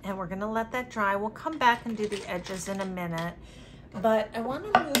 And we're gonna let that dry. We'll come back and do the edges in a minute. But I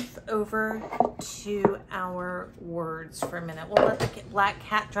want to move over to our words for a minute. We'll let the black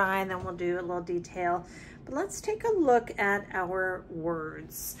cat dry and then we'll do a little detail. But let's take a look at our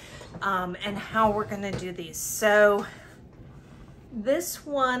words and how we're going to do these. So this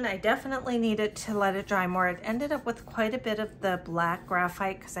one, I definitely needed to let it dry more. It ended up with quite a bit of the black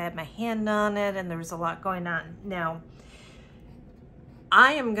graphite because I had my hand on it and there was a lot going on. Now,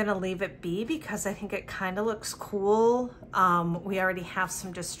 I am gonna leave it be because I think it kind of looks cool. We already have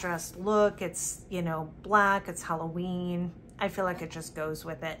some distressed look. It's, you know, black, it's Halloween. I feel like it just goes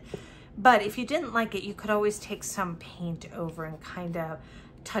with it. But if you didn't like it, you could always take some paint over and kind of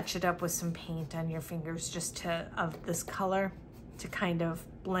touch it up with some paint on your fingers just to, of this color, to kind of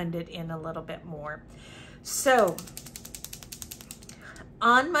blend it in a little bit more. So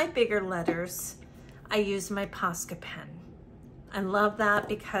on my bigger letters, I use my Posca pen. I love that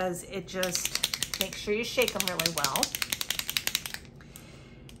because it just makes sure you shake them really well.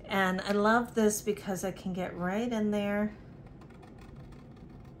 And I love this because I can get right in there,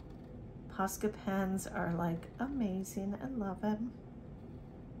 Posca pens are like amazing. I love them.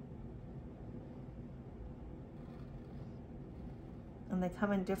 And they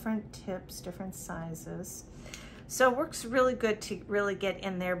come in different tips, different sizes. So it works really good to really get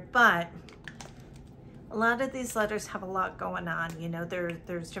in there, but a lot of these letters have a lot going on. You know,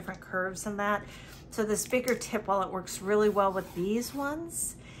 there's different curves in that. So this bigger tip, while it works really well with these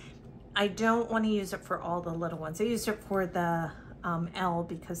ones, I don't want to use it for all the little ones. I used it for the L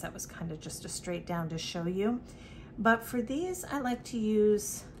because that was kind of just a straight down to show you. But for these, I like to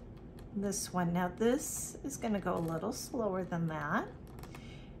use this one. Now this is going to go a little slower than that.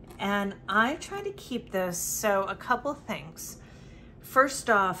 And I try to keep this, so a couple things. First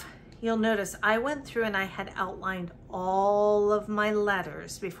off, you'll notice I went through and I had outlined all of my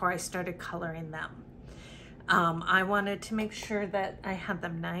letters before I started coloring them. I wanted to make sure that I had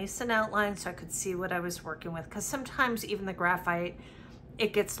them nice and outlined so I could see what I was working with, because sometimes even the graphite,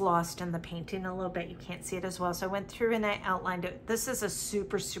 it gets lost in the painting a little bit. You can't see it as well. So I went through and I outlined it. This is a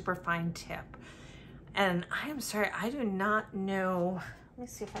super, super fine tip. And I am sorry, I do not know. Let me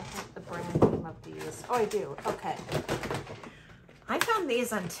see if I have the brand name of these. Oh, I do. Okay. I found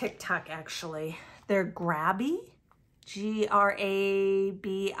these on TikTok, actually. They're Grabie, G-R-A-B-I-E.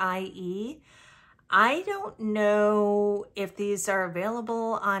 I don't know if these are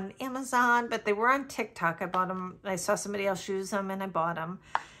available on Amazon, but they were on TikTok. I bought them. I saw somebody else use them and I bought them.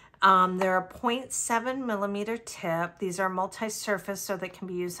 They're a 0.7 millimeter tip. These are multi-surface, so they can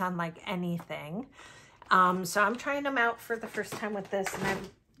be used on like anything. So I'm trying them out for the first time with this, and I've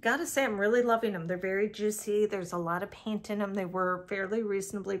got to say I'm really loving them. They're very juicy. There's a lot of paint in them. They were fairly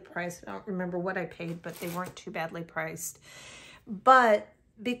reasonably priced. I don't remember what I paid, but they weren't too badly priced. But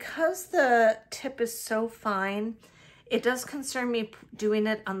because the tip is so fine, it does concern me doing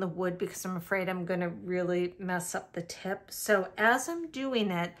it on the wood because I'm afraid I'm going to really mess up the tip. So as I'm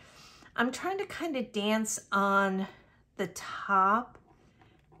doing it, I'm trying to kind of dance on the top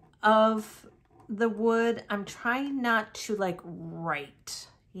of the wood. I'm trying not to like write,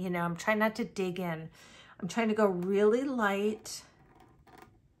 you know, I'm trying not to dig in. I'm trying to go really light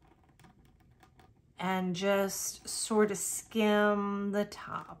and just sort of skim the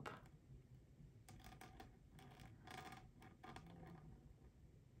top.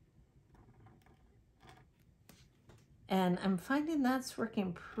 And I'm finding that's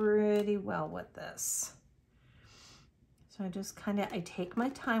working pretty well with this. So I just I take my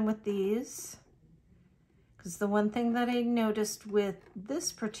time with these, because the one thing that I noticed with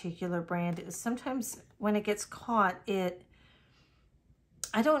this particular brand is sometimes when it gets caught,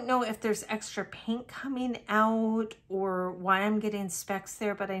 I don't know if there's extra paint coming out or why I'm getting specks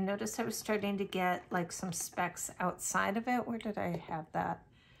there, but I noticed I was starting to get like some specks outside of it. Where did I have that?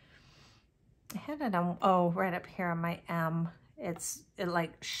 I had it on, oh, right up here on my M. It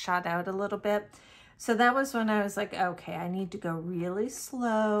like shot out a little bit. So that was when I was like, okay, I need to go really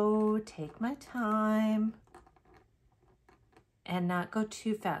slow, take my time, and not go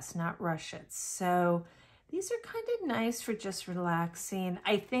too fast, not rush it. So these are kind of nice for just relaxing.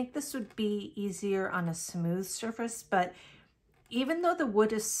 I think this would be easier on a smooth surface, but even though the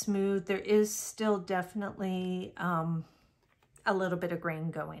wood is smooth, there is still definitely a little bit of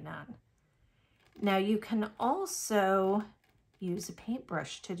grain going on. Now you can also use a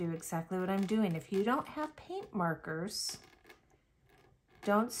paintbrush to do exactly what I'm doing. If you don't have paint markers,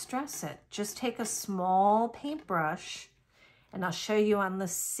 don't stress it. Just take a small paintbrush, and I'll show you on the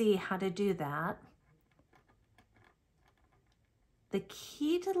C how to do that. The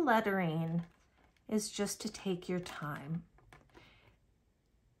key to lettering is just to take your time.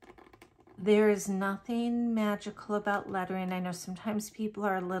 There is nothing magical about lettering. I know sometimes people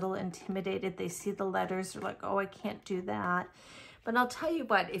are a little intimidated. They see the letters, they're like, oh, I can't do that. But I'll tell you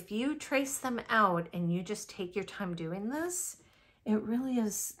what, if you trace them out and you just take your time doing this, it really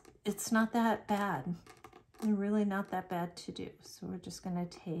is, it's not that bad. It's really not that bad to do. So we're just gonna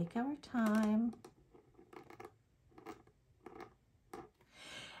take our time.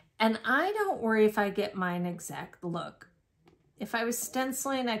 And I don't worry if I get mine exact look. If I was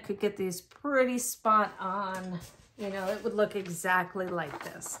stenciling, I could get these pretty spot on, you know, it would look exactly like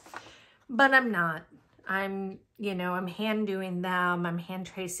this. But I'm not. I'm, you know, I'm hand doing them, I'm hand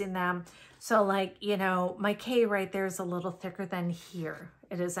tracing them. So like, you know, my K right there is a little thicker than here.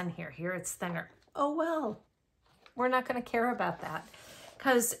 It is on here. Here it's thinner. Oh, well, we're not going to care about that.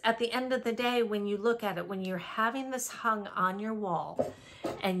 Because at the end of the day, when you look at it, when you're having this hung on your wall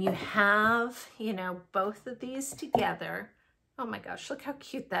and you have, you know, both of these together, oh my gosh, look how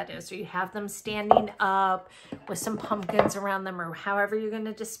cute that is. Or you have them standing up with some pumpkins around them or however you're going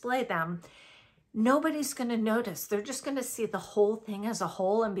to display them. nobody's going to notice. They're just going to see the whole thing as a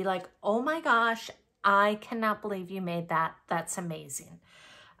whole and be like, oh my gosh, I cannot believe you made that. That's amazing.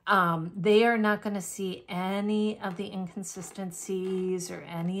 They are not going to see any of the inconsistencies or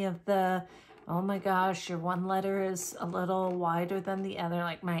any of the, oh my gosh, your one letter is a little wider than the other.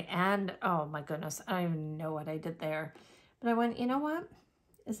 Like my and, oh my goodness, I don't even know what I did there. But I went, you know what?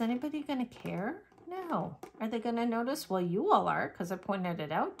 Is anybody going to care? No. Are they going to notice? Well, you all are, because I pointed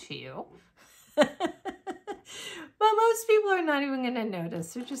it out to you. But most people are not even going to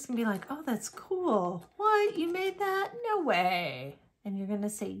notice. They're just going to be like, oh, that's cool. What? You made that? No way. And you're going to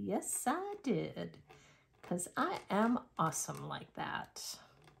say, yes, I did. Because I am awesome like that.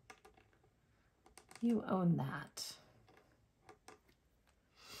 You own that.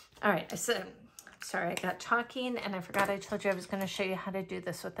 All right. I said, sorry, I got talking and I forgot I told you I was going to show you how to do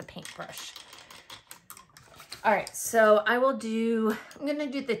this with a paintbrush. All right. So I'm going to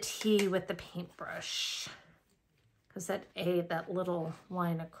do the T with the paintbrush. Because that little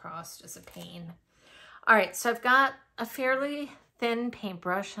line across is a pain. All right, so I've got a fairly thin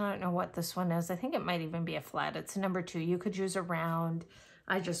paintbrush. I don't know what this one is. I think it might even be a flat. It's a number 2. You could use a round.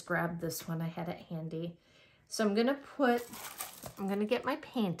 I just grabbed this one. I had it handy. So I'm gonna get my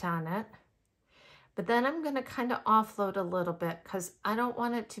paint on it, but then I'm gonna kind of offload a little bit because I don't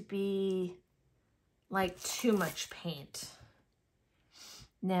want it to be like too much paint.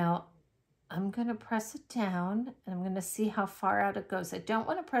 Now, I'm going to press it down and I'm going to see how far out it goes. I don't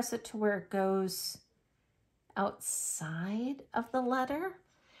want to press it to where it goes outside of the letter,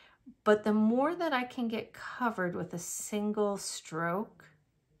 but the more that I can get covered with a single stroke,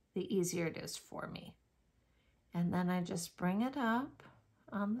 the easier it is for me. And then I just bring it up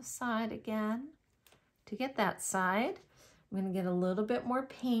on the side again to get that side. I'm going to get a little bit more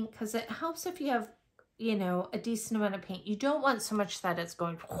paint because it helps if you have, you know, a decent amount of paint. You don't want so much that it's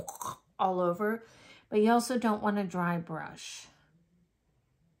going all over, but you also don't want a dry brush.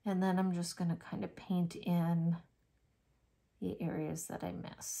 And then I'm just going to kind of paint in the areas that I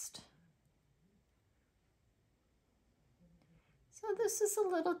missed. So this is a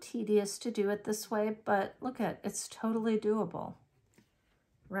little tedious to do it this way, but look at, it's totally doable,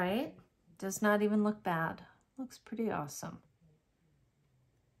 right? Does not even look bad. Looks pretty awesome.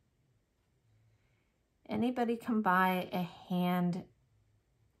 Anybody can buy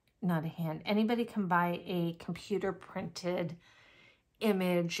anybody can buy a computer printed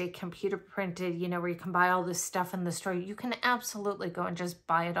image, a computer printed, you know, where you can buy all this stuff in the store. You can absolutely go and just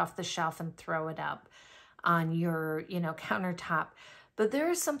buy it off the shelf and throw it up on your, you know, countertop. But there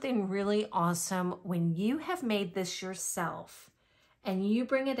is something really awesome when you have made this yourself and you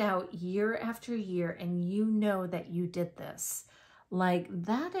bring it out year after year and you know that you did this. Like,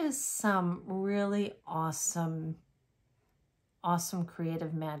 that is some really awesome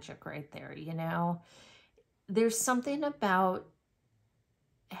creative magic right there, you know? There's something about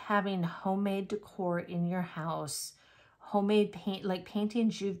having homemade decor in your house, homemade paint, like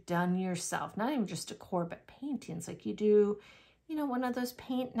paintings you've done yourself, not even just decor, but paintings. Like you do, you know, one of those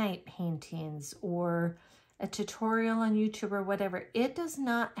paint night paintings or a tutorial on YouTube or whatever. It does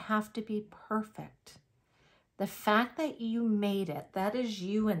not have to be perfect. The fact that you made it, that is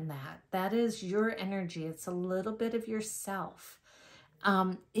you in that. That is your energy. It's a little bit of yourself.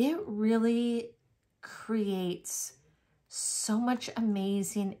 It really creates so much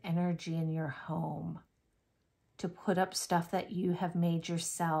amazing energy in your home to put up stuff that you have made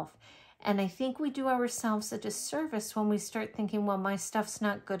yourself. And I think we do ourselves a disservice when we start thinking, well, my stuff's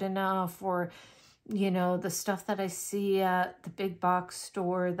not good enough, or, you know, the stuff that I see at the big box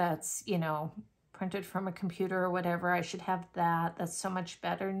store that's, you know, printed from a computer or whatever, I should have that. That's so much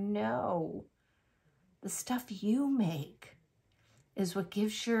better. No. The stuff you make is what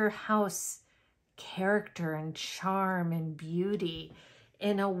gives your house character and charm and beauty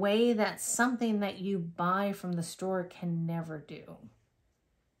in a way that something that you buy from the store can never do.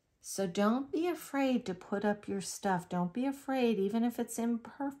 So don't be afraid to put up your stuff. Don't be afraid, even if it's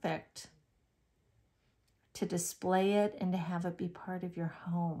imperfect, to display it and to have it be part of your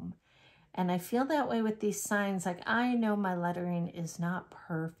home. And I feel that way with these signs. Like, I know my lettering is not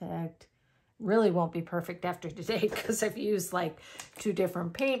perfect. Really won't be perfect after today because I've used like 2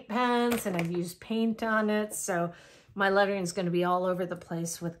 different paint pens and I've used paint on it. So my lettering is going to be all over the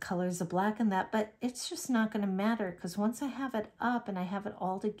place with colors of black and that, but it's just not going to matter because once I have it up and I have it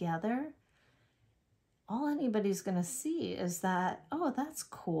all together, all anybody's going to see is that, oh, that's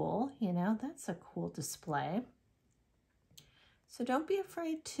cool. You know, that's a cool display. So don't be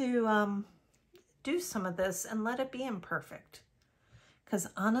afraid to do some of this and let it be imperfect. Because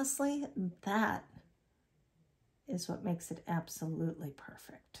honestly, that is what makes it absolutely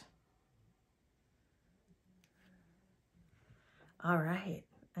perfect. All right,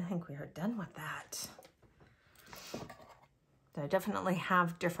 I think we are done with that. So I definitely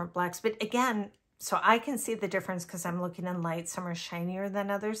have different blacks, but again, so I can see the difference because I'm looking in light. Some are shinier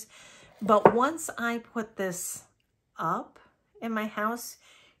than others. But once I put this up in my house,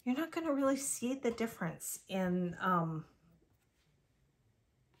 you're not going to really see the difference in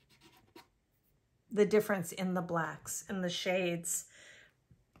the blacks and the shades,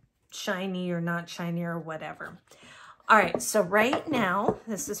 shiny or not shiny or whatever. All right, so right now,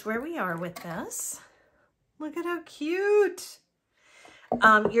 this is where we are with this. Look at how cute.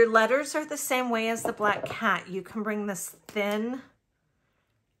 Your letters are the same way as the black cat. You can bring this thin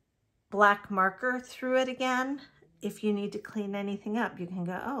black marker through it again. If you need to clean anything up, you can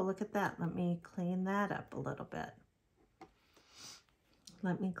go, oh, look at that. Let me clean that up a little bit.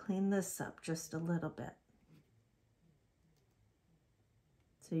 Let me clean this up just a little bit.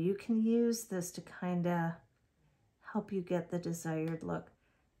 So you can use this to kind of help you get the desired look.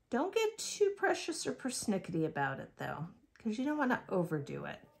 Don't get too precious or persnickety about it though, because you don't want to overdo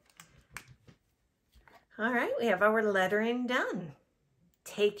it. All right, we have our lettering done.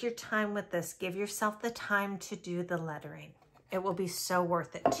 Take your time with this. Give yourself the time to do the lettering. It will be so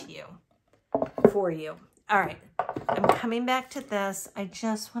worth it to you, for you. All right, I'm coming back to this. I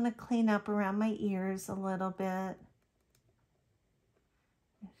just want to clean up around my ears a little bit.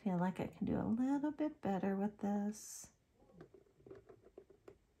 I feel like I can do a little bit better with this.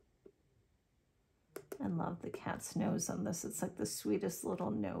 I love the cat's nose on this. It's like the sweetest little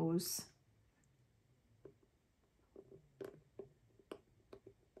nose. There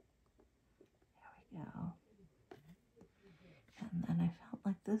we go. And then I felt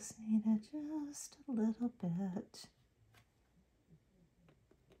like this needed just a little bit.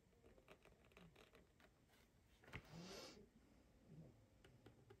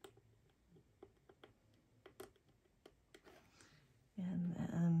 And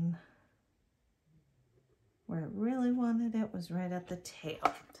then where it really wanted it was right at the tail.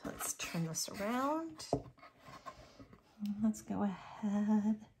 So let's turn this around. Let's go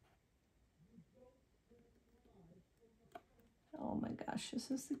ahead. Oh my gosh,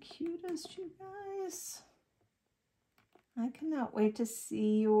 this is the cutest, you guys. I cannot wait to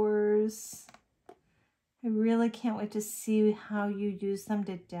see yours. I really can't wait to see how you use them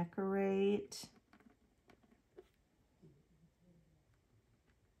to decorate.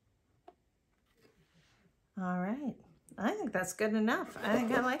 All right, I think that's good enough. I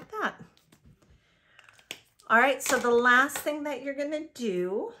think I like that. All right, so the last thing that you're gonna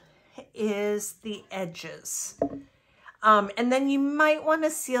do is the edges. And then you might want to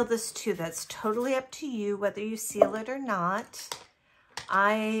seal this too. That's totally up to you whether you seal it or not.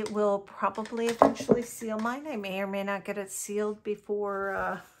 I will probably eventually seal mine. I may or may not get it sealed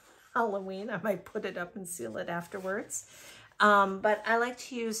before Halloween. I might put it up and seal it afterwards. But I like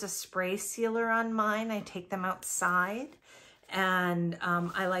to use a spray sealer on mine. I take them outside, and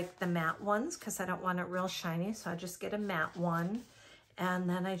I like the matte ones because I don't want it real shiny. So I just get a matte one, and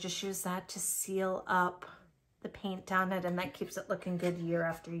then I just use that to seal up the paint on it, and that keeps it looking good year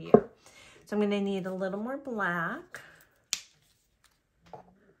after year. So I'm going to need a little more black.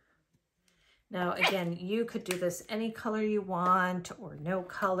 Now, again, you could do this any color you want or no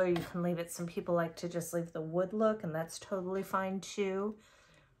color. You can leave it. Some people like to just leave the wood look, and that's totally fine too.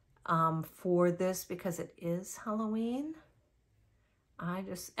 For this, because it is Halloween,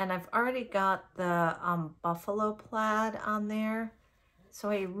 and I've already got the buffalo plaid on there. So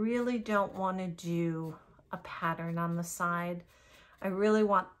I really don't want to do a pattern on the side. I really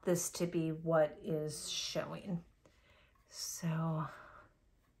want this to be what is showing. So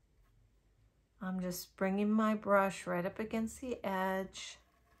I'm just bringing my brush right up against the edge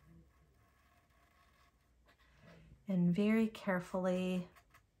and very carefully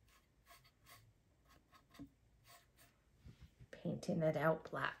painting it out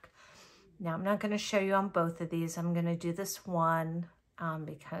black. Now I'm not going to show you on both of these. I'm going to do this one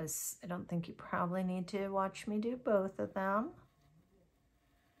because I don't think you probably need to watch me do both of them.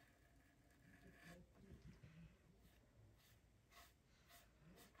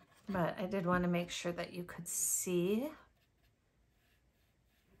 But I did want to make sure that you could see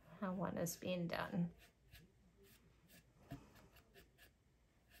how one is being done.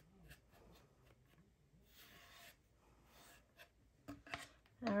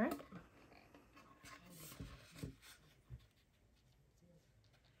 All right.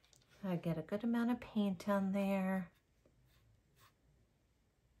 I get a good amount of paint on there.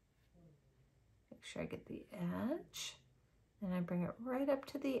 Make sure I get the edge. And I bring it right up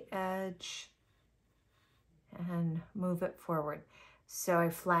to the edge and move it forward. So I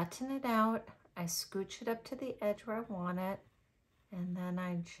flatten it out. I scooch it up to the edge where I want it. And then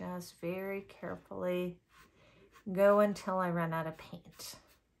I just very carefully go until I run out of paint.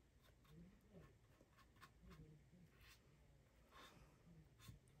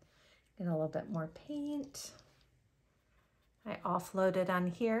 Get a little bit more paint. I offload it on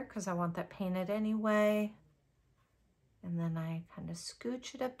here because I want that painted anyway. And then I kind of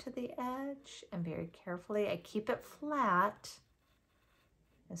scooch it up to the edge, and very carefully I keep it flat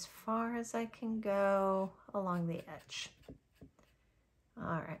as far as I can go along the edge. All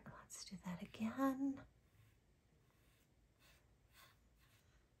right, let's do that again.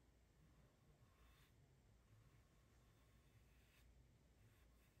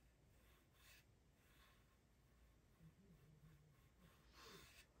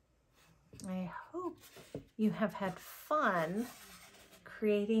 I hope you have had fun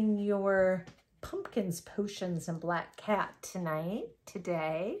creating your pumpkins, potions, and black cat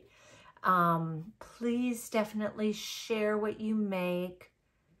today. Please definitely share what you make.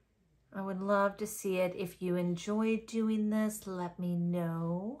 I would love to see it. If you enjoyed doing this, let me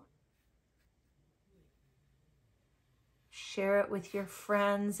know. Share it with your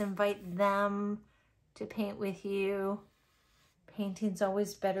friends, invite them to paint with you. Painting's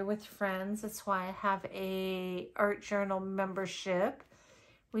always better with friends. That's why I have a art journal membership.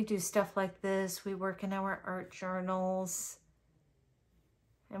 We do stuff like this. We work in our art journals,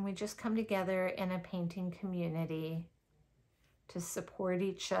 and we just come together in a painting community to support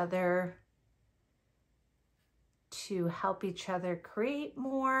each other, to help each other create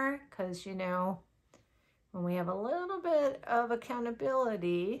more, because, you know, when we have a little bit of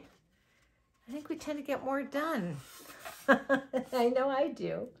accountability, I think we tend to get more done. I know I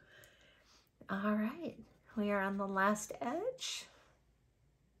do. All right, we are on the last edge.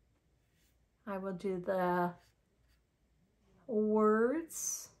 I will do the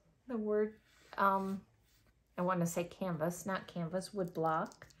words, I want to say canvas, not canvas, wood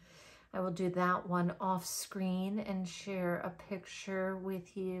block. I will do that one off screen and share a picture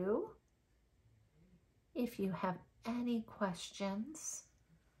with you. If you have any questions,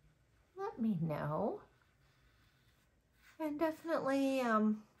 let me know. And definitely,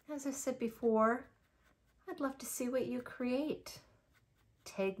 as I said before, I'd love to see what you create.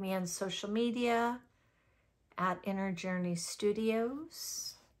 Tag me on social media at Inner Journey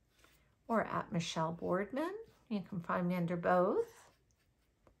Studios or at Michelle Boardman. You can find me under both.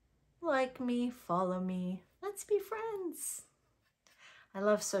 Like me, follow me, let's be friends. I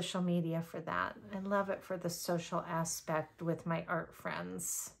love social media for that. I love it for the social aspect with my art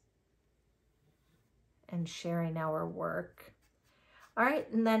friends and sharing our work. All right,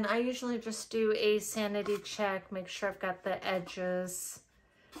 and then I usually just do a sanity check, make sure I've got the edges.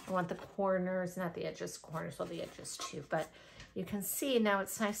 I want the corners, not the edges, corners, well, the edges too, but you can see now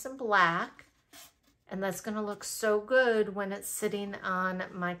it's nice and black, and that's gonna look so good when it's sitting on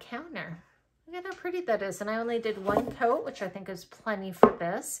my counter. Look at how pretty that is, and I only did one coat, which I think is plenty for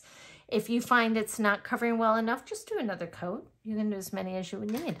this. If you find it's not covering well enough, just do another coat. You can do as many as you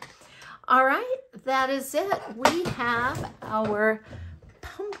would need. All right, that is it. We have our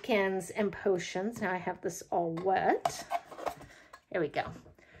pumpkins and potions. Now I have this all wet. Here we go.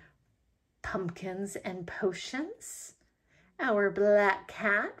 Pumpkins and potions. Our black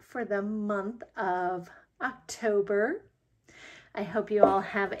cat for the month of October. I hope you all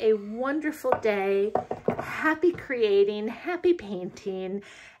have a wonderful day. Happy creating, happy painting,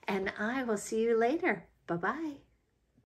 and I will see you later. Bye-bye.